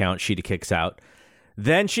 2 count. Shida kicks out.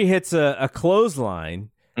 Then she hits a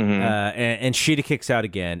clothesline, and Shida kicks out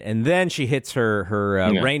again. And then she hits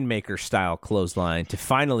her Rainmaker style clothesline to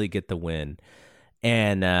finally get the win.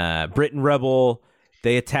 And Britt and Rebel,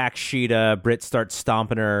 they attack Shida. Britt starts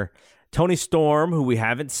stomping her. Toni Storm, who we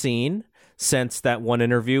haven't seen since that one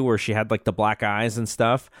interview where she had like the black eyes and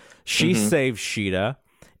stuff, she saves Shida.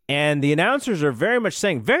 And the announcers are very much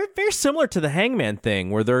saying, very, very similar to the Hangman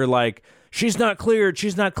thing, where they're like, she's not cleared.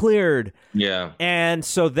 She's not cleared. Yeah. And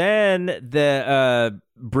so then the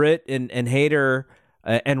Britt and Hayter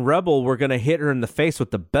and Rebel were going to hit her in the face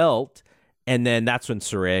with the belt. And then that's when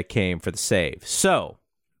Saraya came for the save. So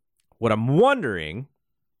what I'm wondering,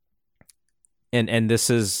 and this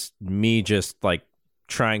is me just like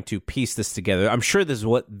trying to piece this together. I'm sure this is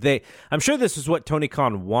what Tony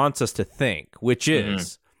Khan wants us to think, which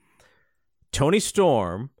is Toni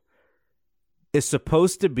Storm is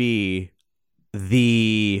supposed to be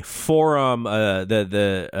the forum,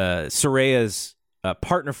 Saraya's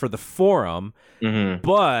partner for the forum,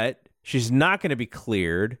 but she's not going to be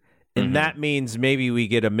cleared. And that means maybe we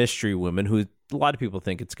get a mystery woman who a lot of people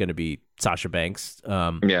think it's going to be Sasha Banks.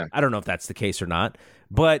 I don't know if that's the case or not,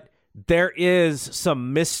 but there is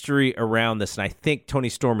some mystery around this. And I think Toni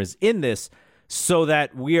Storm is in this so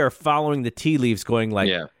that we are following the tea leaves going like,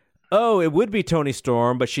 oh, it would be Toni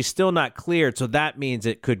Storm, but she's still not cleared. So that means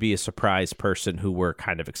it could be a surprise person who we're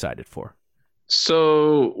kind of excited for.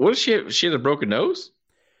 So what is she had a broken nose?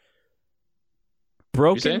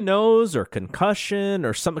 Broken nose or concussion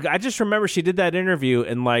or something. I just remember she did that interview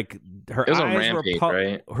and like her eyes were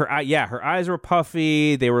right? Her eyes were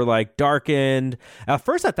puffy. They were like darkened. At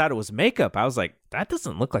first, I thought it was makeup. I was like, that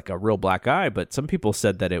doesn't look like a real black eye. But some people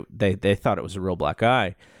said that they thought it was a real black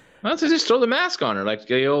eye. Well, they just throw the mask on her like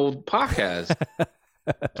the old Pac has,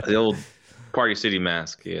 the old Party City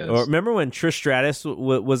mask. Yes. Or remember when Trish Stratus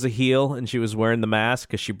was a heel and she was wearing the mask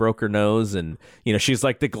because she broke her nose, and you know she's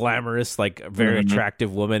like the glamorous, like very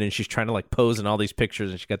attractive woman, and she's trying to like pose in all these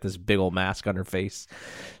pictures, and she got this big old mask on her face.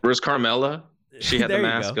 Where's Carmella? She had the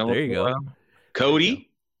mask on. There you go.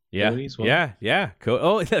 Cody. Yeah, yeah.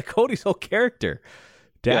 Cody's whole character,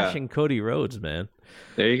 dashing Cody Rhodes, man.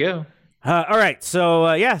 There you go. All right,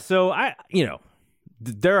 so so I,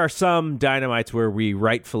 there are some Dynamites where we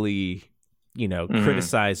rightfully,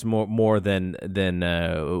 criticize more than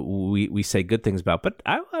we say good things about. But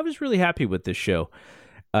I was really happy with this show.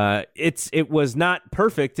 It was not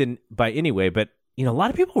perfect by any way, but a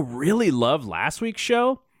lot of people really loved last week's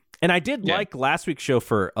show, and I did like last week's show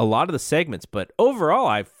for a lot of the segments. But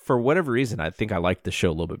overall, for whatever reason, I think I liked the show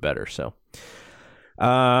a little bit better. So,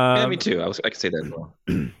 yeah, me too. I could say that as well.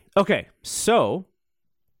 Okay, so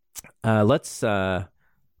let's pass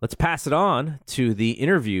it on to the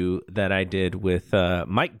interview that I did with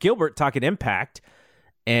Mike Gilbert talking Impact,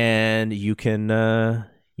 and you can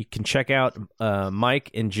check out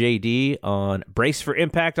Mike and JD on Brace for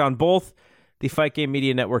Impact on both the Fight Game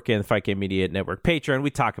Media Network and the Fight Game Media Network Patreon.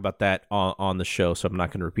 We talk about that on the show, so I'm not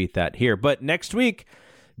going to repeat that here. But next week,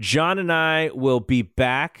 John and I will be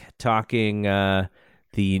back talking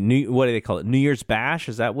the what do they call it? New Year's Bash?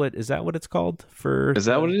 Is that what it's called? Is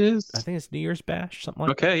that what it is? I think it's New Year's Bash, something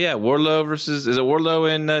like that. Okay, yeah. Wardlow versus, is it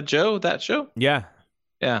Wardlow and Joe, that show? Yeah.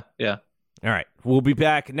 Yeah. All right. We'll be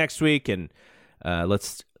back next week, and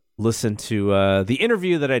let's listen to the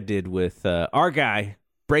interview that I did with our guy,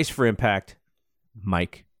 Brace for Impact,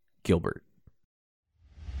 Mike Gilbert.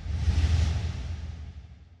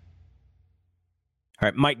 All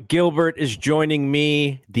right, Mike Gilbert is joining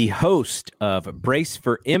me, the host of Brace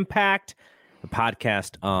for Impact, the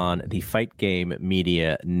podcast on the Fight Game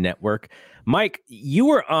Media Network. Mike, you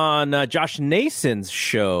were on Josh Nason's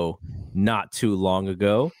show not too long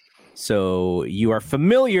ago, so you are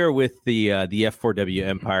familiar with the F4W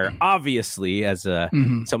Empire, obviously, as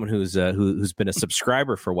someone who's been a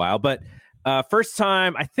subscriber for a while. But first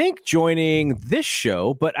time, I think, joining this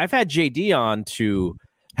show. But I've had JD on to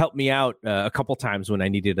helped me out a couple times when I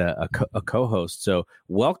needed a co-host. So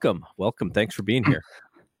welcome. Thanks for being here.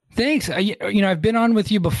 Thanks. I've been on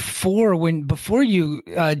with you before before you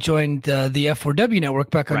joined the F4W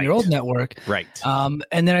network back on your old network. Right. And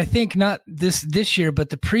then I think not this year, but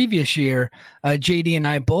the previous year, JD and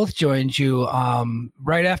I both joined you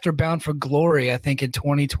right after Bound for Glory, I think in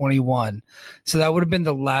 2021. So that would have been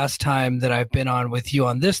the last time that I've been on with you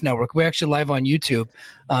on this network. We're actually live on YouTube.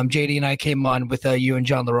 JD and I came on with you and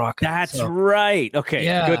John LaRocca. That's right. Okay.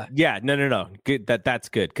 Yeah. Good. Yeah. No. Good. That's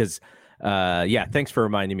good because. Thanks for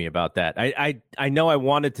reminding me about that. I know I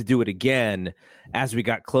wanted to do it again as we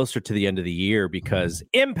got closer to the end of the year because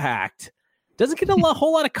Impact doesn't get a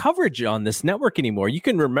whole lot of coverage on this network anymore. You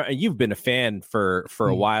can remember you've been a fan for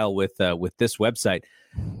a while with this website,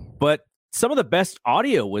 but some of the best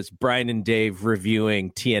audio was Brian and Dave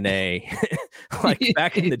reviewing TNA like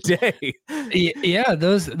back in the day. Yeah,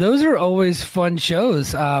 those are always fun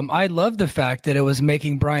shows. I love the fact that it was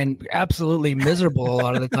making Brian absolutely miserable a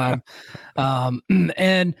lot of the time.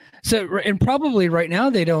 And probably right now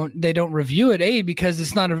they don't review it because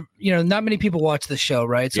it's not not many people watch the show,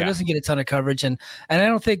 right? So It doesn't get a ton of coverage, and I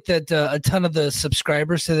don't think that a ton of the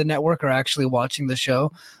subscribers to the network are actually watching the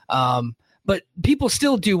show. But people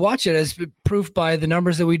still do watch it, as proof by the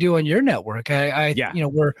numbers that we do on your network.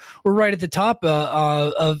 We're right at the top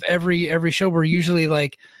of every show. We're usually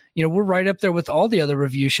we're right up there with all the other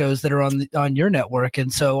review shows that are on your network,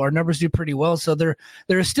 and so our numbers do pretty well. So there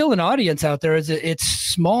is still an audience out there. It's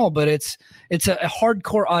small, but it's a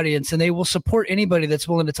hardcore audience, and they will support anybody that's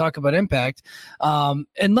willing to talk about Impact.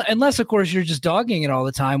 Unless of course you're just dogging it all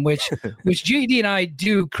the time, which JD and I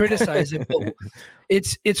do criticize it. But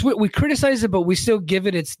we criticize it, but we still give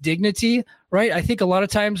it its dignity, right? I think a lot of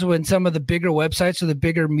times when some of the bigger websites or the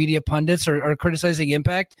bigger media pundits are criticizing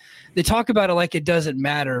Impact, they talk about it like it doesn't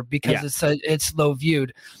matter because it's low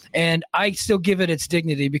viewed. And I still give it its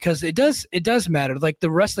dignity because it does matter. Like the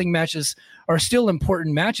wrestling matches are still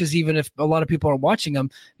important matches, even if a lot of people aren't watching them,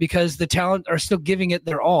 because the talent are still giving it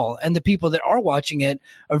their all, and the people that are watching it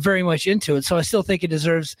are very much into it. So I still think it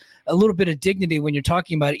deserves a little bit of dignity when you're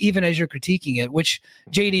talking about it, even as you're critiquing it, which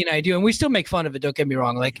JD and I do, and we still make fun of it. Don't get me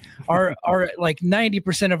wrong. Like our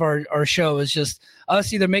 90% of our show is just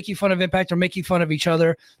us either making fun of Impact or making fun of each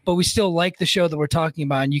other, but we still like the show that we're talking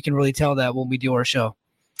about, and you can really tell that when we do our show.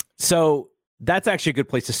 So that's actually a good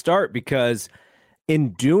place to start, because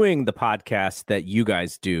in doing the podcast that you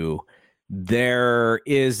guys do, there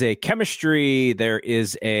is a chemistry, there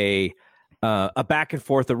is a back and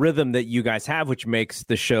forth, a rhythm that you guys have, which makes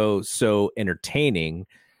the show so entertaining.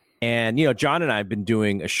 And, John and I have been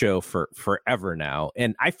doing a show for forever now.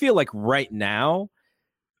 And I feel like right now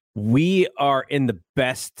we are in the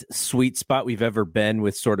best sweet spot we've ever been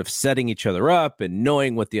with sort of setting each other up and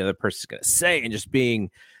knowing what the other person's going to say and just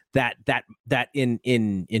being that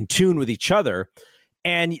in tune with each other.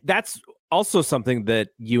 And that's also something that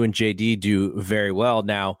you and JD do very well.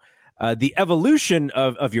 Now, the evolution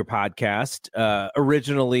of your podcast,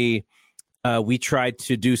 originally, we tried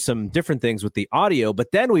to do some different things with the audio,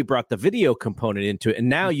 but then we brought the video component into it. And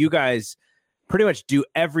now you guys pretty much do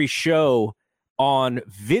every show on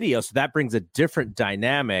video. So that brings a different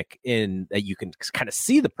dynamic in that you can kind of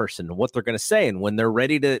see the person and what they're going to say and when they're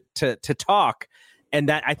ready to talk. And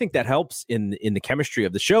that, I think that helps in the chemistry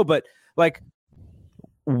of the show. But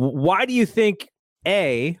why do you think,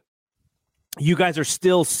 you guys are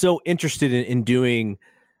still so interested in doing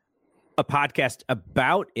a podcast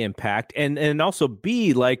about Impact, and also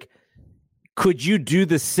B, could you do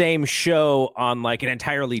the same show on an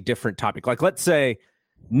entirely different topic? Like, let's say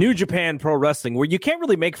New Japan Pro Wrestling, where you can't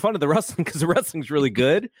really make fun of the wrestling because the wrestling's really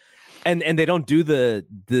good, and they don't do the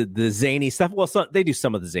zany stuff. Well, they do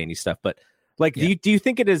some of the zany stuff, but do you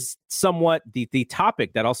think it is somewhat the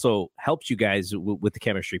topic that also helps you guys with the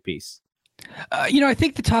chemistry piece? I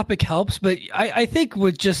think the topic helps, but I think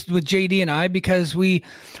with JD and I, because we're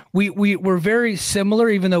very similar,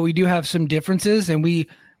 even though we do have some differences, and we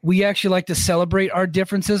actually like to celebrate our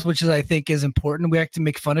differences, which I think is important. We like to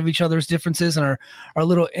make fun of each other's differences and our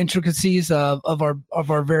little intricacies of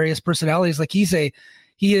our various personalities. Like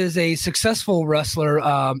he is a successful wrestler,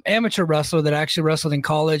 amateur wrestler that actually wrestled in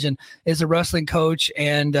college and is a wrestling coach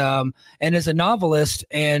and is a novelist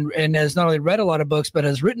and has not only read a lot of books, but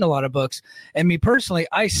has written a lot of books. And me personally,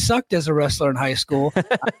 I sucked as a wrestler in high school.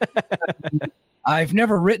 I've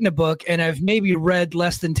never written a book, and I've maybe read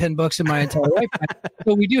less than 10 books in my entire life.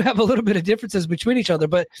 So we do have a little bit of differences between each other.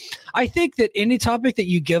 But I think that any topic that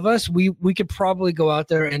you give us, we could probably go out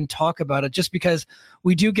there and talk about it, just because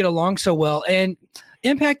we do get along so well. And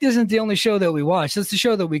Impact isn't the only show that we watch. That's the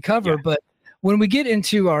show that we cover. Yeah. But when we get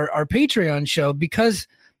into our Patreon show, because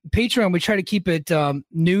Patreon, we try to keep it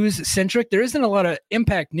news centric. There isn't a lot of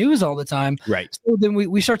Impact news all the time. Right. So then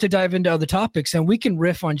we start to dive into other topics, and we can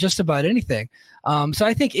riff on just about anything. So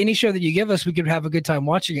I think any show that you give us, we could have a good time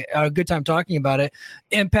watching it, a good time talking about it.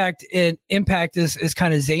 Impact is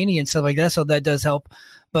kind of zany and stuff like that, so that does help.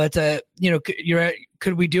 But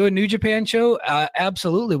could we do a New Japan show?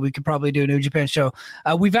 Absolutely, we could probably do a New Japan show.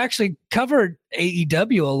 We've actually covered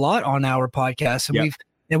AEW a lot on our podcast, and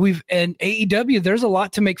and AEW. There's a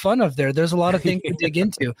lot to make fun of there. There's a lot of things to dig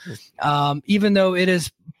into, even though it is,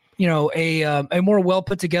 a more well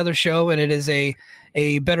put together show, and it is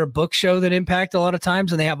a better book show than Impact a lot of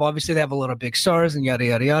times. And they have a lot of big stars and yada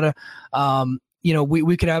yada yada.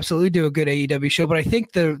 We could absolutely do a good AEW show, but I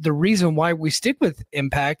think the reason why we stick with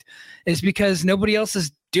Impact is because nobody else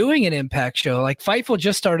is doing an Impact show. Like Fightful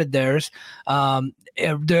just started theirs.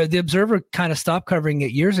 The Observer kind of stopped covering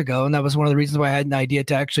it years ago, and that was one of the reasons why I had an idea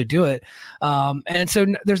to actually do it. And so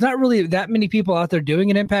there's not really that many people out there doing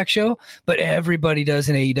an Impact show, but everybody does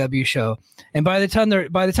an AEW show. And by the time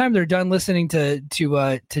they're done listening to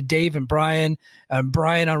Dave and Brian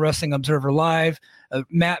on Wrestling Observer Live,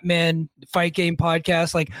 Matt Men, Fight Game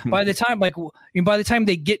podcast, by the time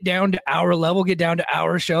they get down to our level, get down to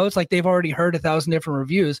our show, it's like they've already heard 1,000 different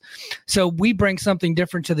reviews. So we bring something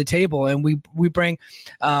different to the table, and we bring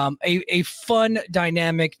a fun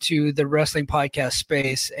dynamic to the wrestling podcast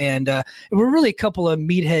space. And we're really a couple of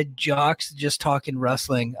meathead jocks just talking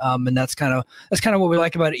wrestling. And that's kind of what we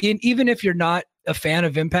like about it. And even if you're not a fan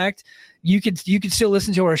of Impact, you could still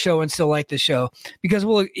listen to our show and still like the show, because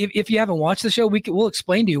if you haven't watched the show, we'll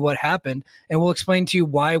explain to you what happened, and we'll explain to you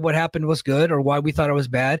why what happened was good or why we thought it was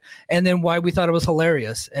bad, and then why we thought it was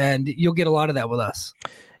hilarious. And you'll get a lot of that with us.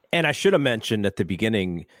 And I should have mentioned at the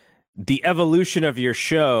beginning, the evolution of your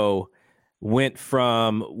show went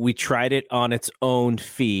from, we tried it on its own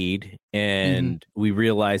feed, and we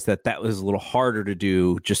realized that was a little harder to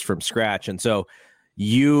do just from scratch. And so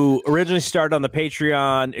you originally started on the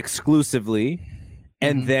Patreon exclusively,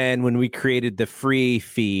 and then when we created the free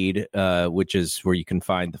feed, which is where you can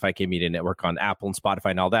find the Fight Game Media Network on Apple and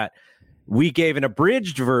Spotify and all that, we gave an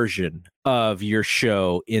abridged version of your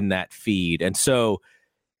show in that feed. And so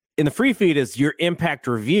in the free feed is your Impact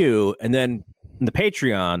review, and then in the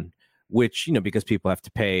Patreon, which, because people have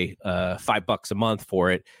to pay $5 a month for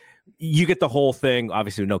it, you get the whole thing,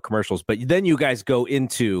 obviously with no commercials, but then you guys go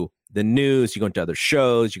into the news, you go into other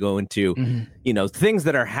shows, you go into, things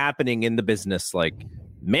that are happening in the business, like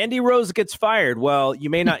Mandy Rose gets fired. Well, you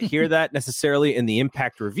may not hear that necessarily in the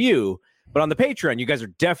Impact review, but on the Patreon, you guys are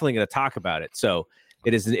definitely going to talk about it. So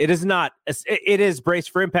it is Brace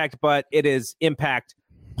for Impact, but it is Impact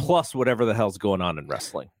plus whatever the hell's going on in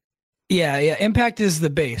wrestling. Yeah. Impact is the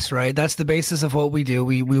base, right? That's the basis of what we do.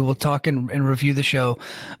 We will talk and review the show,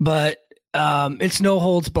 but it's no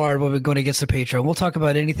holds barred when we're going against the Patreon. We'll talk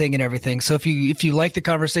about anything and everything. So if you like the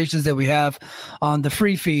conversations that we have on the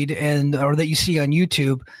free feed or that you see on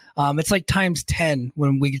YouTube, it's like times 10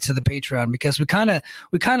 when we get to the Patreon, because we kind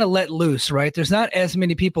of let loose, right? There's not as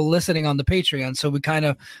many people listening on the Patreon, so we kind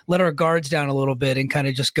of let our guards down a little bit and kind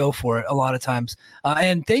of just go for it a lot of times.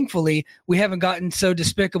 And thankfully, we haven't gotten so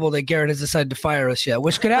despicable that Garrett has decided to fire us yet,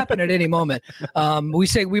 which could happen at any moment.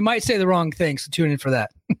 We might say the wrong thing, so tune in for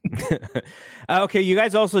that. Okay, you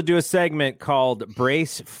guys also do a segment called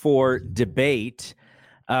Brace for Debate,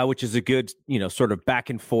 which is a good, sort of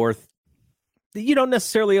back and forth. You don't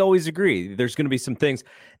necessarily always agree. There's going to be some things.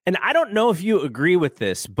 And I don't know if you agree with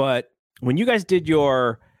this, but when you guys did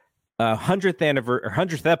your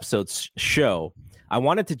 100th episode show, I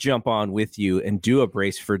wanted to jump on with you and do a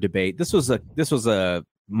Brace for Debate. This was a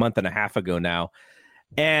month and a half ago now.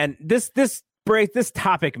 And this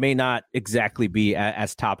topic may not exactly be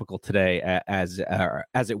as topical today as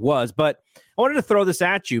it was, but I wanted to throw this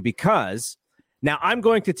at you because now I'm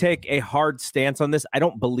going to take a hard stance on this. I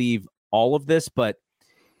don't believe all of this, but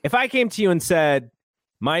if I came to you and said,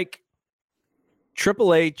 Mike,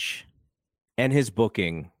 Triple H and his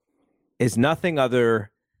booking is nothing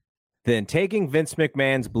other than taking Vince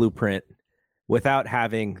McMahon's blueprint without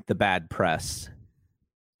having the bad press.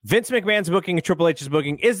 Vince McMahon's booking and Triple H's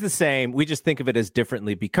booking is the same. We just think of it as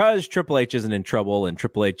differently because Triple H isn't in trouble and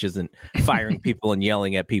Triple H isn't firing people and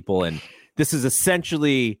yelling at people. And this is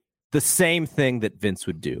essentially the same thing that Vince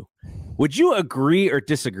would do. Would you agree or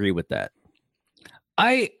disagree with that?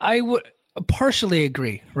 I would partially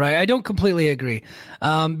agree, right? I don't completely agree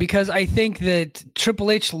because I think that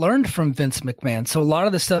Triple H learned from Vince McMahon. So a lot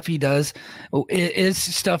of the stuff he does is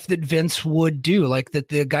stuff that Vince would do, like that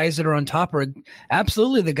the guys that are on top are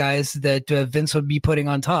absolutely the guys that Vince would be putting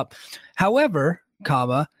on top. However,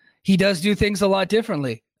 he does do things a lot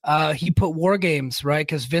differently. He put War Games, right?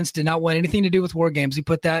 Because Vince did not want anything to do with War Games. He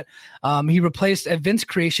put that. He replaced a Vince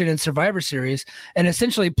creation in Survivor Series and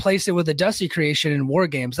essentially placed it with a Dusty creation in War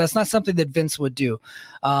Games. That's not something that Vince would do.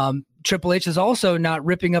 Triple H is also not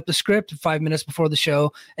ripping up the script 5 minutes before the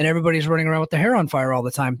show and everybody's running around with their hair on fire all the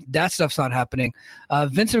time. That stuff's not happening.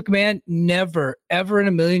 Vince McMahon never, ever in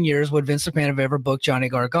a million years would Vince McMahon have ever booked Johnny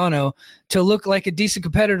Gargano to look like a decent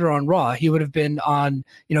competitor on Raw. He would have been on,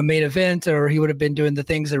 Main Event, or he would have been doing the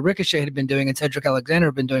things that Ricochet had been doing and Cedric Alexander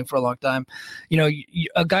had been doing for a long time.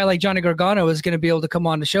 A guy like Johnny Gargano is going to be able to come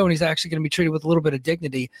on the show and he's actually going to be treated with a little bit of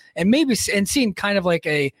dignity and seen kind of like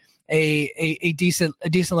a decent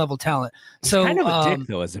level talent. So kind of a dick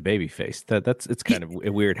though as a babyface. It's kind of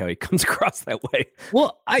weird how he comes across that way.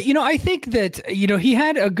 Well, I think that he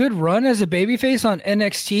had a good run as a babyface on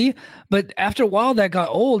NXT, but after a while that got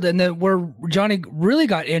old, and then where Johnny really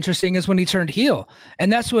got interesting is when he turned heel,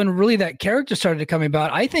 and that's when really that character started to come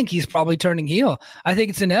about. I think he's probably turning heel. I think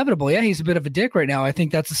it's inevitable. Yeah, he's a bit of a dick right now. I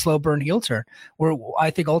think that's a slow burn heel turn. Where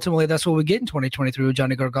I think ultimately that's what we get in 2023 with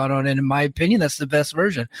Johnny Gargano, and in my opinion, that's the best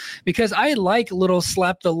version. Because I like little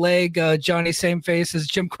slap the leg, Johnny same face as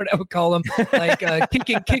Jim Cornette would call him, like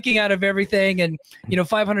kicking out of everything, and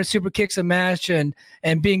 500 super kicks a match, and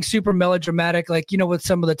being super melodramatic, like with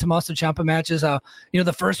some of the Tommaso Ciampa matches.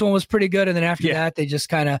 The first one was pretty good, and then after that, they just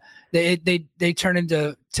kind of they turn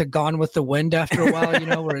into Gone with the Wind after a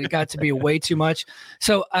while, where it got to be way too much.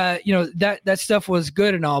 So that stuff was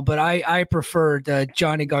good and all, but I preferred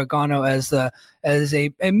Johnny Gargano as a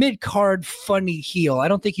mid-card funny heel. I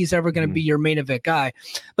don't think he's ever going to be your main event guy,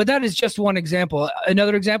 but that is just one example.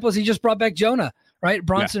 Another example is he just brought back Jonah, right?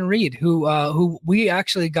 Bronson Reed, who we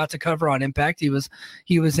actually got to cover on Impact. He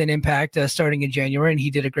was in Impact starting in January, and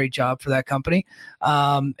he did a great job for that company.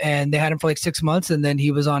 And they had him for like 6 months, and then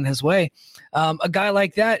he was on his way. A guy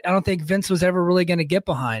like that, I don't think Vince was ever really going to get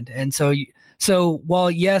behind. And so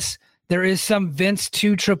while yes, there is some Vince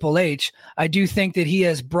to Triple H, I do think that he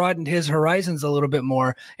has broadened his horizons a little bit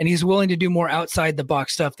more, and he's willing to do more outside the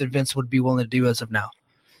box stuff that Vince would be willing to do as of now.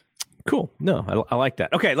 Cool. No, I like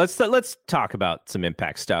that. Okay, let's talk about some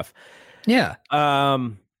Impact stuff. Yeah.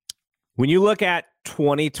 When you look at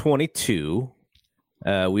 2022,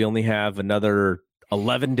 we only have another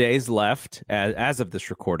 11 days left as of this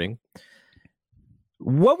recording.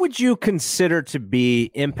 What would you consider to be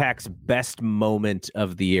Impact's best moment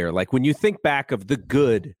of the year? Like when you think back of the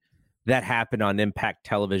good that happened on Impact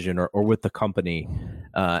Television or with the company,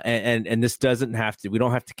 and this doesn't have to, we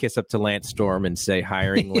don't have to kiss up to Lance Storm and say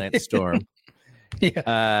hiring Lance Storm.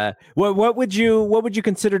 Yeah. What would you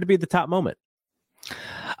consider to be the top moment?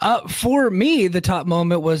 For me, the top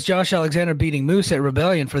moment was Josh Alexander beating Moose at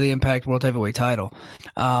Rebellion for the Impact World Heavyweight title,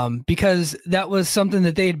 because that was something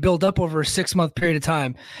that they had built up over a 6-month period of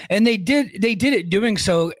time, and they did it doing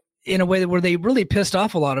so in a way where they really pissed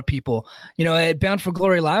off a lot of people. At Bound for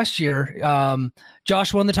Glory last year,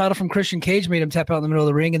 Josh won the title from Christian Cage, made him tap out in the middle of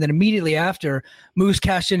the ring, and then immediately after, Moose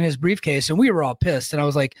cashed in his briefcase, and we were all pissed. And I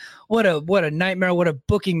was like, what a nightmare, what a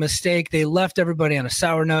booking mistake. They left everybody on a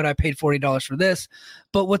sour note. I paid $40 for this.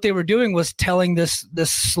 But what they were doing was telling this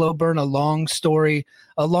slow burn, a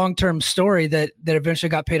long-term story that eventually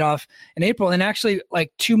got paid off in April. And actually,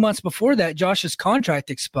 like 2 months before that, Josh's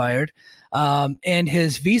contract expired, and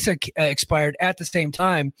his visa expired at the same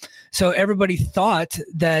time. So everybody thought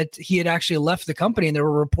that he had actually left the company, and there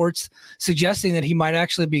were reports suggesting that he might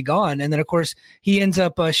actually be gone. And then, of course, he ends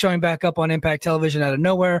up showing back up on Impact Television out of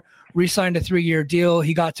nowhere, re-signed a 3-year deal.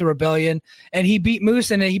 He got to Rebellion, and he beat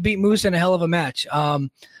Moose, and he beat Moose in a hell of a match.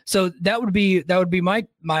 So that would be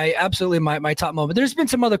my absolutely my top moment. There's been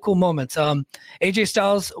some other cool moments. AJ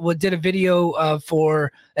Styles did a video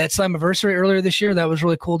for at Slammiversary earlier this year. That was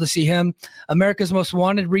really cool to see him. America's Most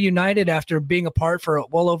Wanted reunited after being apart for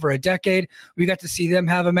well over a decade. We got to see them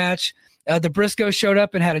have a match. The Briscoes showed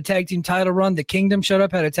up and had a tag team title run. The Kingdom showed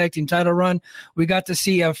up, had a tag team title run. We got to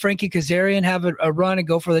see Frankie Kazarian have a run and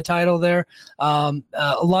go for the title there.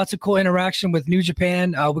 Lots of cool interaction with New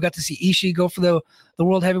Japan. We got to see Ishii go for the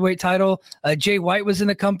World Heavyweight title. Jay White was in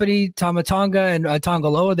the company. Tama Tonga and Tonga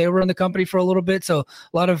Loa, they were in the company for a little bit. So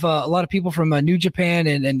a lot of people from New Japan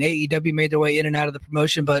and AEW made their way in and out of the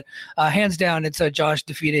promotion. But hands down, it's Josh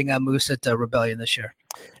defeating Moose at Rebellion this year.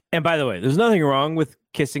 And by the way, there's nothing wrong with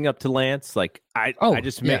kissing up to Lance. Like I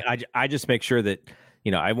just make sure that,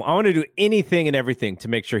 I want to do anything and everything to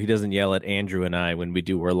make sure he doesn't yell at Andrew and I when we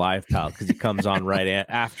do We're Live, pal, because he comes on right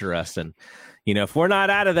after us. And, if we're not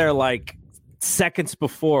out of there like seconds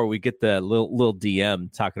before, we get the little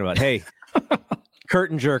DM talking about, hey,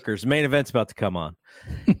 curtain jerkers, main event's about to come on.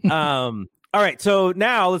 All right. So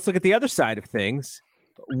now let's look at the other side of things.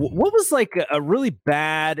 what was like a really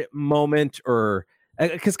bad moment, or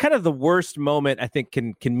because kind of the worst moment I think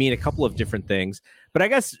can mean a couple of different things, but I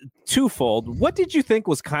guess twofold. What did you think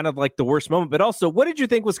was kind of like the worst moment, but also what did you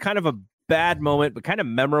think was kind of a bad moment, but kind of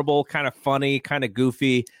memorable, kind of funny, kind of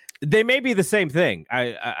goofy? They may be the same thing.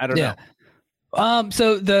 I don't know.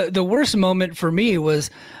 So the worst moment for me was,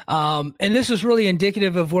 and this was really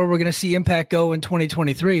indicative of where we're going to see Impact go in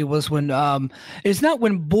 2023, was when it's not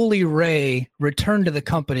when Bully Ray returned to the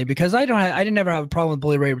company, because I didn't ever have a problem with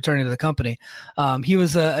Bully Ray returning to the company. He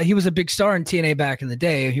was a big star in TNA back in the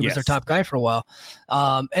day. He was their top guy for a while,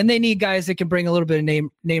 and they need guys that can bring a little bit of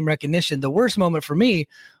name recognition. The worst moment for me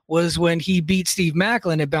was when he beat Steve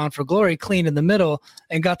Maclin at Bound for Glory clean in the middle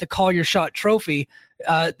and got the Call Your Shot trophy.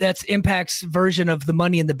 That's Impact's version of the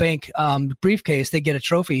Money in the Bank briefcase. They get a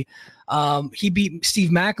trophy. He beat Steve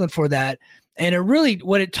Maclin for that. And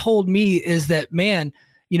what it told me is that, man,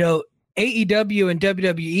 AEW and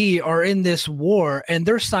WWE are in this war, and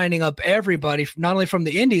they're signing up everybody, not only from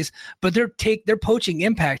the indies, but they're poaching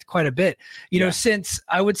Impact quite a bit. Since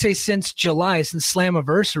July, since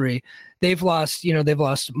Slammiversary, they've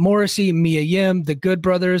lost Morrissey, Mia Yim, the Good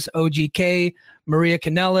Brothers, OGK, Maria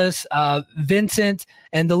Kanellis, Vincent,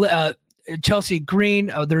 and the Chelsea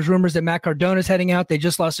Green. There's rumors that Matt Cardona is heading out. They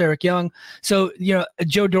just lost Eric Young. So,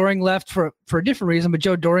 Joe Doring left for a different reason, but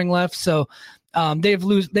Joe Doring left. So they've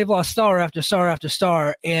lost star after star after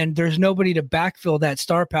star, and there's nobody to backfill that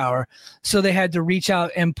star power. So they had to reach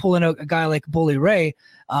out and pull in a guy like Bully Ray,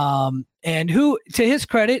 and who, to his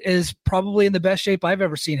credit, is probably in the best shape I've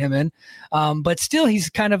ever seen him in. But still, he's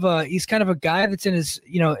kind of a guy that's in his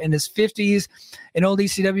 50s, an old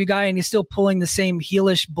ECW guy, and he's still pulling the same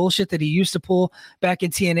heelish bullshit that he used to pull back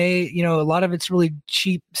in TNA. A lot of it's really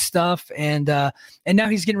cheap stuff, and now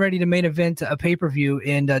he's getting ready to main event a pay-per-view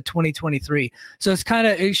in 2023. So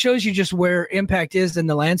it shows you just where Impact is in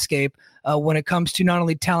the landscape when it comes to not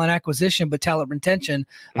only talent acquisition but talent retention.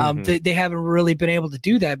 They haven't really been able to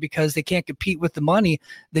do that because they can't compete with the money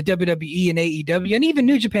that WWE and AEW and even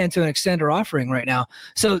New Japan to an extent are offering right now.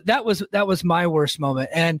 So that was my worst moment.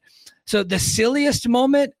 And so the silliest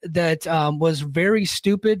moment that was very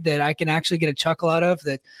stupid that I can actually get a chuckle out of,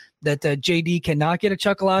 that JD cannot get a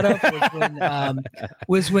chuckle out of,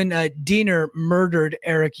 was when Diener murdered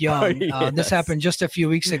Eric Young. Yes. This happened just a few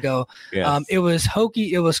weeks ago. Yes. It was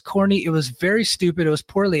hokey, it was corny, it was very stupid, it was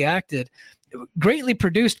poorly acted, greatly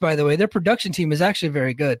produced, by the way. Their production team is actually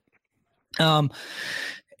very good.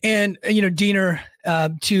 And Diener,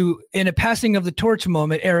 in a passing of the torch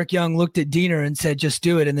moment, Eric Young looked at Diener and said, "Just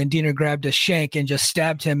do it." And then Diener grabbed a shank and just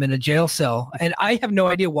stabbed him in a jail cell. And I have no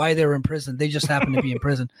idea why they were in prison. They just happened to be in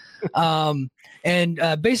prison. And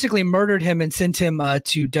basically murdered him and sent him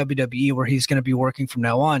to WWE, where he's going to be working from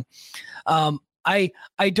now on.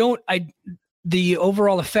 The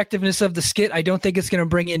overall effectiveness of the skit, I don't think it's going to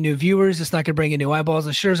bring in new viewers. It's not going to bring in new eyeballs.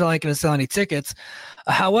 It sure is not going to sell any tickets.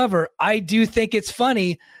 However, I do think it's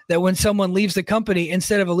funny that when someone leaves the company,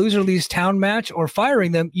 instead of a loser leaves town match or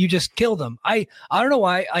firing them, you just kill them. I don't know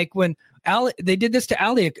why. Like when they did this to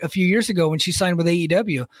Allie a few years ago when she signed with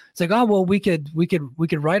AEW. It's like, oh well, we could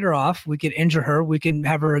write her off. We could injure her. We can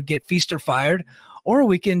have her get Feaster fired. Or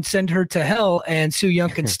we can send her to hell and Su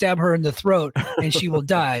Yung can stab her in the throat and she will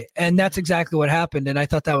die. And that's exactly what happened. And I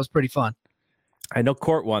thought that was pretty fun. I know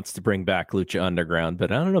Court wants to bring back Lucha Underground,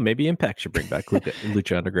 but I don't know. Maybe Impact should bring back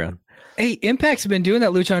Lucha Underground. Hey, Impact's been doing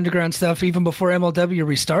that Lucha Underground stuff even before MLW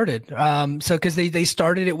restarted. So because they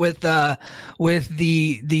started it with the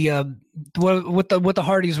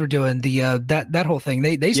Hardys were doing, that whole thing.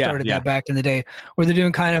 They started that back in the day, where they're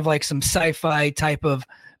doing kind of like some sci-fi type of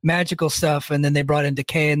magical stuff, and then they brought in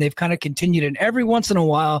Decay, and they've kind of continued. And every once in a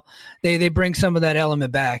while, they bring some of that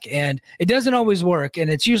element back, and it doesn't always work, and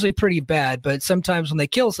it's usually pretty bad. But sometimes when they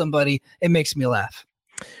kill somebody, it makes me laugh.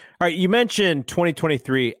 All right, you mentioned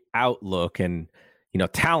 2023 outlook, and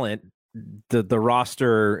talent. The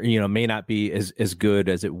roster, may not be as good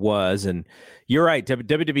as it was, and you're right.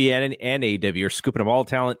 WWE and AEW are scooping up all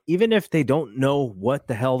talent, even if they don't know what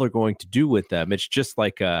the hell they're going to do with them. It's just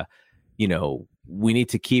like we need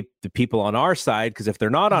to keep the people on our side, because if they're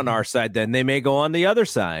not on our side, then they may go on the other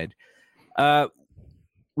side. Do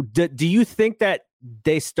you think that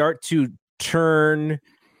they start to turn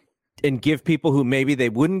and give people who maybe they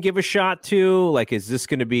wouldn't give a shot to? Like, is this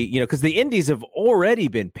going to be, because the indies have already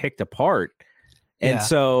been picked apart. And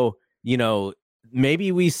so,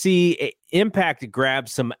 maybe we see Impact grab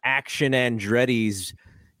some Action Andretti's,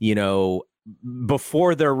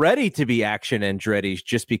 before they're ready to be Action Andretti's,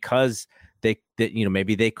 just because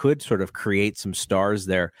maybe they could sort of create some stars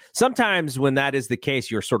there. Sometimes when that is the case,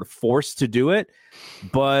 you're sort of forced to do it.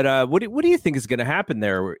 But what do you think is going to happen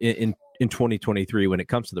there in 2023 when it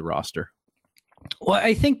comes to the roster? Well,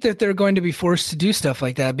 I think that they're going to be forced to do stuff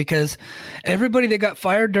like that because everybody that got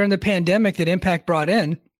fired during the pandemic that Impact brought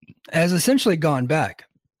in has essentially gone back.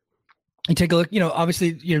 You take a look,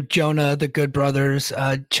 obviously, Jonah, the Good Brothers,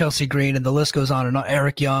 Chelsea Green, and the list goes on and on.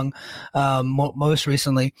 Eric Young, most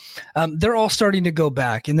recently, they're all starting to go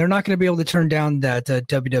back, and they're not going to be able to turn down that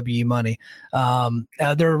WWE money.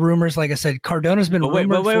 There are rumors, like I said, Cardona's been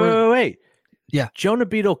rumored. Wait. Yeah, Jonah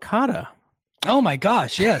beat Okada. Oh my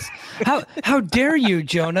gosh, yes. How dare you,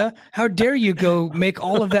 Jonah? How dare you go make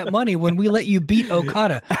all of that money when we let you beat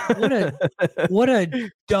Okada? What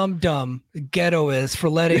a dumb Ghetto is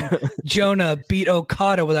for letting Jonah beat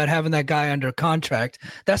Okada without having that guy under contract.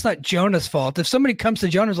 That's not Jonah's fault. If somebody comes to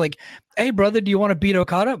Jonah's like, "Hey brother, do you want to beat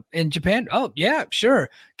Okada in Japan?" "Oh, yeah,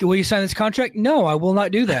 sure. Will you sign this contract?" "No, I will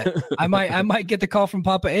not do that." I might get the call from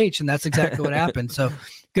Papa H, and that's exactly what happened. So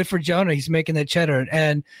good for Jonah. He's making that cheddar.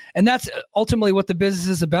 And that's ultimately what the business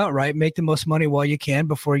is about, right? Make the most money while you can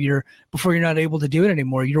before you're not able to do it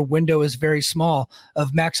anymore. Your window is very small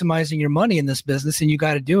of maximizing your money in this business, and you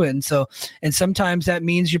got to do it. And sometimes that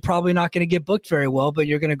means you're probably not going to get booked very well, but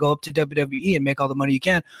you're going to go up to WWE and make all the money you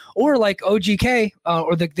can. Or like OGK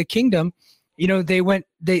or the Kingdom, they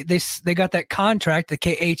got that contract, the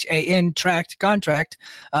KHAN tracked contract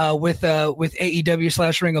with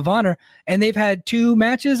AEW / Ring of Honor, and they've had 2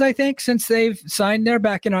 matches, I think, since they've signed there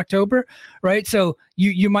back in October, right? So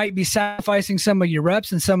you might be sacrificing some of your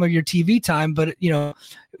reps and some of your TV time, but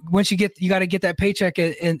once you got to get that paycheck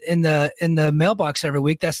in the mailbox every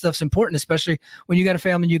week. That stuff's important, especially when you got a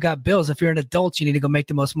family and you got bills. If you're an adult, you need to go make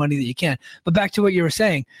the most money that you can. But back to what you were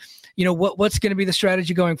saying. What's going to be the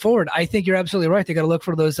strategy going forward? I think you're absolutely right. They got to look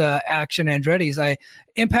for those Action Andretti's.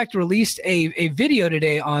 Impact released a video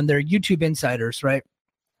today on their YouTube Insiders, right?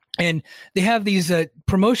 And they have these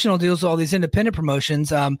promotional deals with all these independent promotions.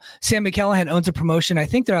 Sami Callihan owns a promotion. I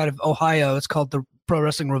think they're out of Ohio. It's called the Pro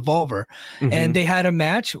Wrestling Revolver. Mm-hmm. And they had a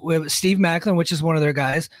match with Steve Macklin, which is one of their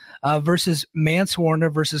guys, versus Mance Warner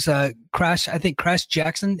versus Crash. I think Crash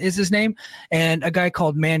Jackson is his name, and a guy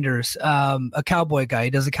called Manders, a cowboy guy. He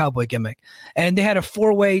does a cowboy gimmick. And they had a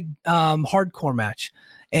 4-way hardcore match.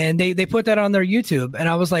 And they put that on their YouTube. And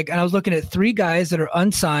I was looking at 3 guys that are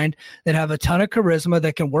unsigned, that have a ton of charisma,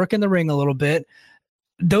 that can work in the ring a little bit.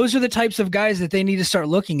 Those are the types of guys that they need to start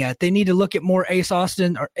looking at. They need to look at more Ace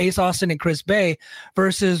Austin and Chris Bay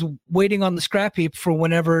versus waiting on the scrap heap for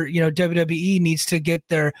whenever, WWE needs to get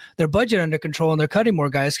their budget under control and they're cutting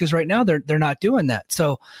more guys, because right now they're not doing that.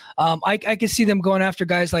 So I can see them going after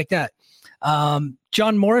guys like that.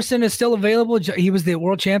 John Morrison is still available. He was the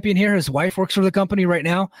world champion here. His wife works for the company right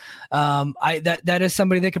now. That is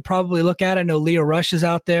somebody they could probably look at. I know Leo Rush is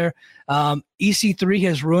out there. EC3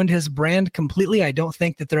 has ruined his brand completely. I don't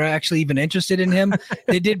think that they're actually even interested in him.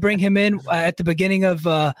 They did bring him in at the beginning of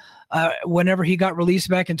whenever he got released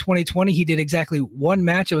back in 2020. He did exactly 1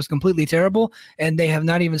 match. It was completely terrible, and they have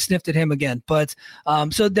not even sniffed at him again. But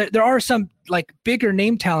so there are some like bigger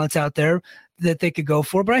name talents out there that they could go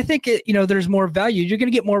for. But I think, there's more value. You're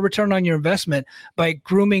going to get more return on your investment by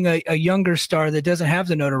grooming a younger star that doesn't have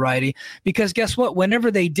the notoriety. Because guess what?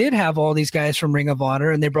 Whenever they did have all these guys from Ring of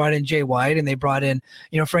Honor, and they brought in Jay White, and they brought in,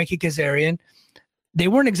 Frankie Kazarian, they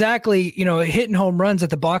weren't exactly, hitting home runs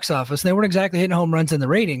at the box office. They weren't exactly hitting home runs in the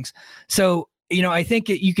ratings. So, I think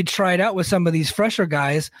you could try it out with some of these fresher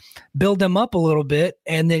guys, build them up a little bit,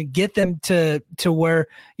 and then get them to where,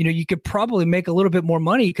 you could probably make a little bit more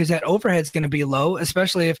money, because that overhead's going to be low,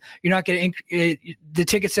 especially if you're not going to, the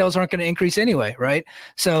ticket sales aren't going to increase anyway, right?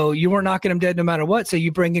 So you weren't knocking them dead no matter what. So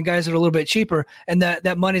you bring in guys that are a little bit cheaper, and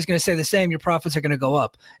that money's going to stay the same. Your profits are going to go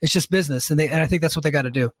up. It's just business. And I think that's what they got to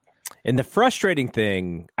do. And the frustrating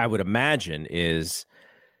thing, I would imagine, is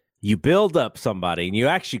you build up somebody and you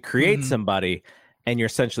actually create somebody, and you're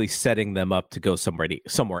essentially setting them up to go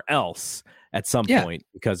somewhere else at some point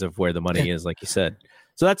because of where the money is, like you said.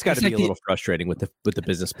 So that's got to be a little frustrating with the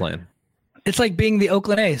business plan. It's like being the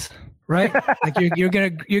Oakland A's, right? Like you're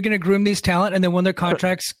gonna groom these talent, and then when their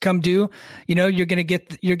contracts come due, you're gonna get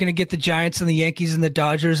the Giants and the Yankees and the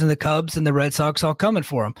Dodgers and the Cubs and the Red Sox all coming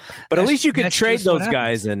for them. But at least you can trade those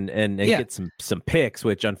guys and get some picks,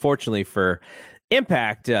 which unfortunately for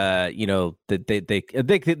Impact, that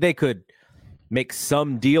they could make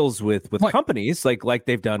some deals with companies like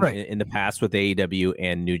they've done in the past with AEW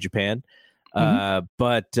and New Japan.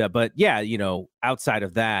 But yeah, outside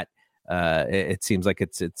of that, it seems like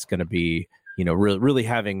it's going to be, really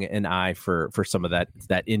having an eye for some of that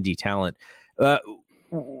indie talent.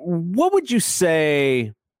 what would you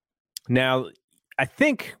say now? I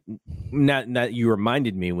think not you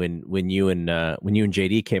reminded me when you and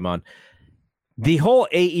JD came on, the whole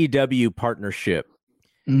AEW partnership.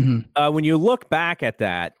 Mm-hmm. When you look back at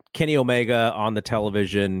that, Kenny Omega on the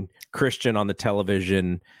television, Christian on the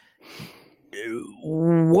television, they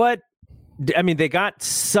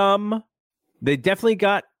definitely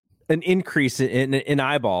got an increase in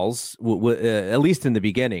eyeballs, at least in the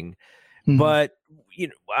beginning. Mm-hmm. But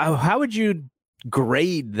how would you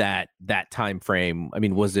grade that time frame? I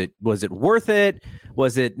mean, was it worth it?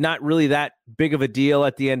 Was it not really that big of a deal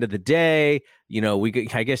at the end of the day?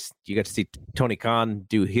 I guess you got to see Tony Khan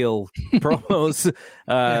do heel promos.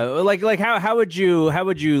 Like how would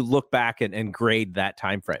you look back and grade that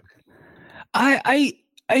time frame? I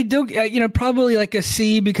don't, probably like a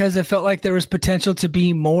C, because I felt like there was potential to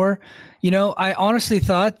be more. I honestly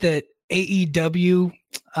thought that AEW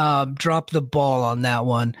dropped the ball on that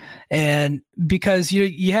one, and because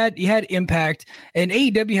you had Impact, and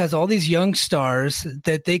AEW has all these young stars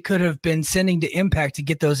that they could have been sending to Impact to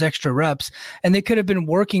get those extra reps, and they could have been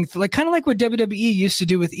working kind of like what WWE used to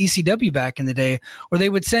do with ECW back in the day, where they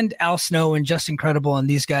would send Al Snow and Just Incredible and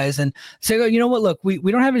these guys and say, oh, you know what, look,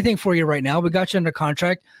 we don't have anything for you right now, we got you under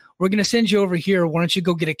contract, we're going to send you over here. Why don't you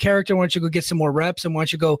go get a character? Why don't you go get some more reps? And why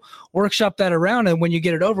don't you go workshop that around? And when you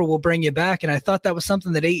get it over, we'll bring you back. And I thought that was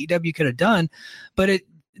something that AEW could have done, but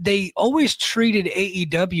they always treated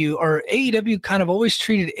AEW kind of always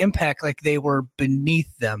treated Impact like they were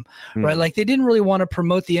beneath them, right? Like they didn't really want to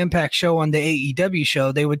promote the Impact show on the AEW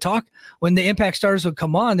show. They would talk when the Impact stars would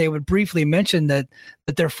come on, they would briefly mention that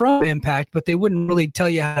they're from Impact, but they wouldn't really tell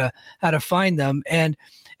you how to find them. And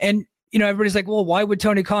everybody's like, well, why would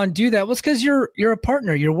Tony Khan do that? Well, it's because you're a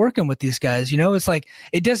partner. You're working with these guys. It's like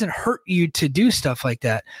it doesn't hurt you to do stuff like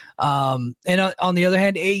that. And on the other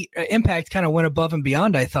hand, Impact kind of went above and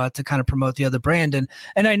beyond, I thought, to kind of promote the other brand. And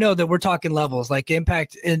I know that we're talking levels. Like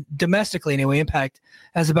Impact, domestically anyway, Impact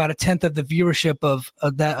has about 1/10 of the viewership of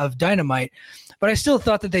Dynamite. But I still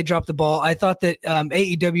thought that they dropped the ball. I thought that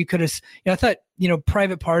AEW could have. I thought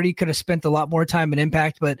Private Party could have spent a lot more time in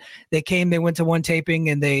Impact, but they went to one taping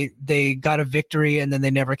and they got a victory and then they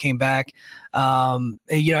never came back.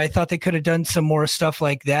 I thought they could have done some more stuff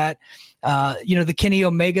like that. The Kenny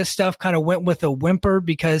Omega stuff kind of went with a whimper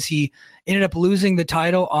because he ended up losing the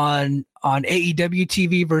title on AEW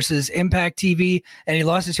TV versus Impact TV, and he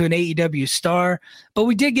lost it to an AEW star. But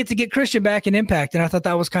we did get to get Christian back in Impact, and I thought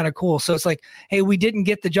that was kind of cool. So it's like, hey, we didn't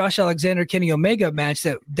get the Josh Alexander Kenny Omega match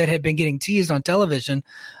that had been getting teased on television,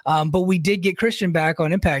 but we did get Christian back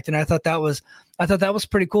on Impact, and I thought that was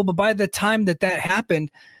pretty cool. But by the time that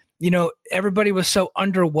happened, everybody was so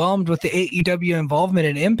underwhelmed with the AEW involvement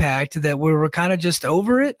in Impact that we were kind of just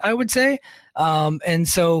over it, I would say. And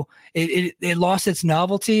so it lost its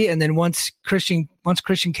novelty. And then once Christian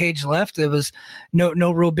Cage left, it was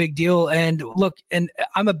no real big deal. And look, and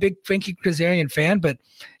I'm a big Frankie Kazarian fan, but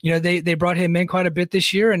they brought him in quite a bit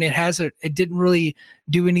this year, and it didn't really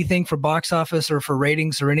do anything for box office or for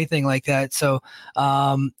ratings or anything like that. So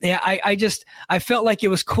I felt like it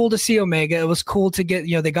was cool to see Omega. It was cool to get,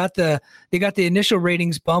 they got the initial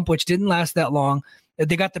ratings bump, which didn't last that long.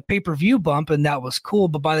 They got the pay-per-view bump, and that was cool.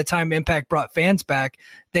 But by the time Impact brought fans back,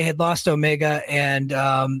 they had lost Omega, and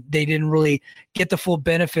they didn't really get the full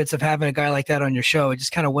benefits of having a guy like that on your show. It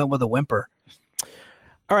just kind of went with a whimper.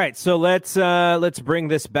 All right, so let's bring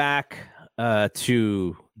this back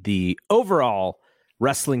to the overall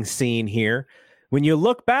wrestling scene here. When you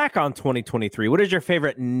look back on 2023, what is your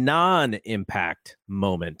favorite non-Impact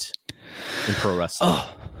moment in pro wrestling?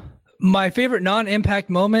 My favorite non-Impact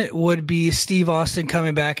moment would be Steve Austin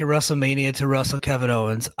coming back at WrestleMania to wrestle Kevin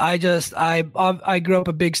Owens. I grew up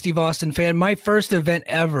a big Steve Austin fan. My first event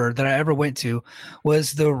ever that I ever went to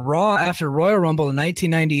was the Raw after Royal Rumble in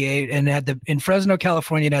 1998, and in Fresno,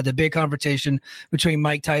 California, it had the big confrontation between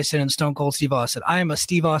Mike Tyson and Stone Cold Steve Austin. I am a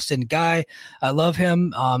Steve Austin guy. I love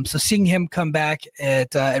him. So seeing him come back at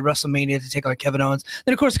WrestleMania to take on Kevin Owens.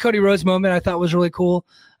 Then of course the Cody Rhodes moment I thought was really cool.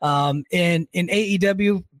 In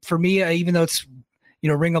AEW, for me, even though it's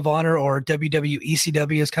Ring of Honor or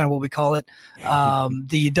WWECW is kind of what we call it,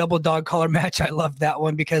 the double dog collar match, I love that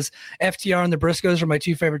one because FTR and the Briscoes are my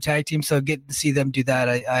two favorite tag teams, so getting to see them do that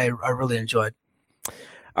I really enjoyed.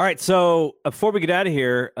 All right, so before we get out of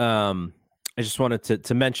here, I just wanted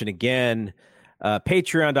to mention again,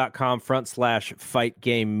 patreon.com/Fight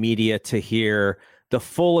Game Media to hear the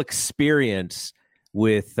full experience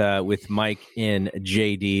with Mike and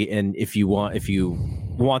JD. And if you want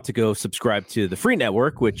to go subscribe to the free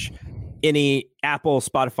network, which any Apple,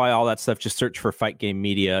 Spotify, all that stuff. Just search for Fight Game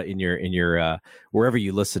Media in your wherever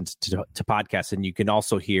you listen to podcasts, and you can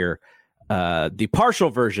also hear the partial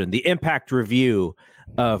version, the Impact review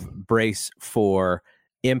of Brace for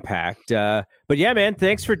Impact. But yeah, man,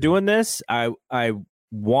 thanks for doing this. I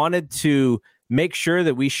wanted to make sure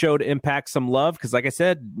that we showed Impact some love because, like I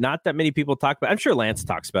said, not that many people talk about. I'm sure Lance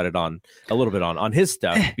talks about it a little bit on his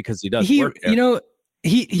stuff because he does work there. You know,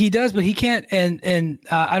 he does, but he can't. And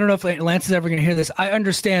I don't know if Lance is ever going to hear this. I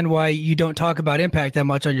understand why you don't talk about Impact that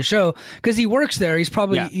much on your show because he works there. He's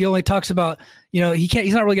probably he only talks about, you know,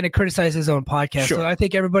 he's not really going to criticize his own podcast. Sure. So I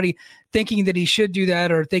think everybody thinking that he should do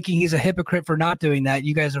that or thinking he's a hypocrite for not doing that,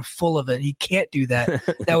 you guys are full of it. He can't do that.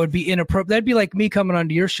 That would be inappropriate. That'd be like me coming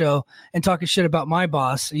onto your show and talking shit about my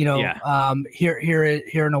boss, you know, here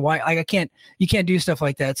in Hawaii. You can't do stuff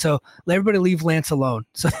like that. So let everybody leave Lance alone.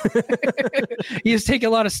 So you just take a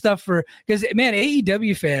lot of stuff because man,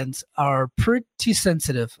 AEW fans are pretty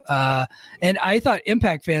sensitive. And I thought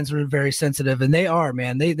Impact fans were very sensitive, and they are,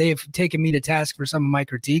 man. They've taken me to task for some of my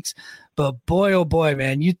critiques. But boy, oh boy,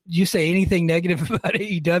 man, you say anything negative about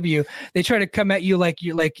AEW, they try to come at you like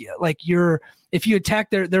you're if you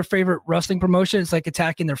attack their favorite wrestling promotion, it's like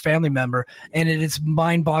attacking their family member, and it is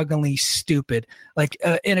mind-bogglingly stupid. Like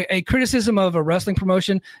a criticism of a wrestling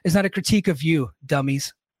promotion is not a critique of you,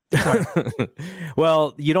 dummies.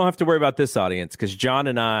 Well, you don't have to worry about this audience because John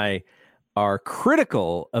and I are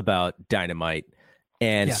critical about Dynamite.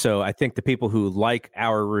 And so I think the people who like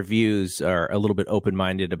our reviews are a little bit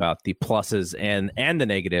open-minded about the pluses and the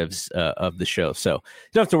negatives of the show. So you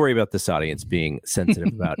don't have to worry about this audience being sensitive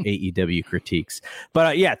about AEW critiques.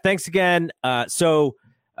 But thanks again. So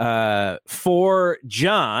for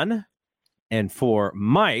John and for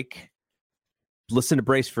Mike, listen to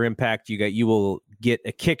Brace for Impact. You will get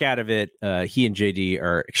a kick out of it. He and JD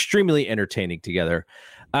are extremely entertaining together.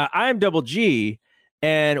 I'm Double G.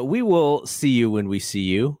 And we will see you when we see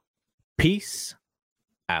you. Peace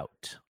out.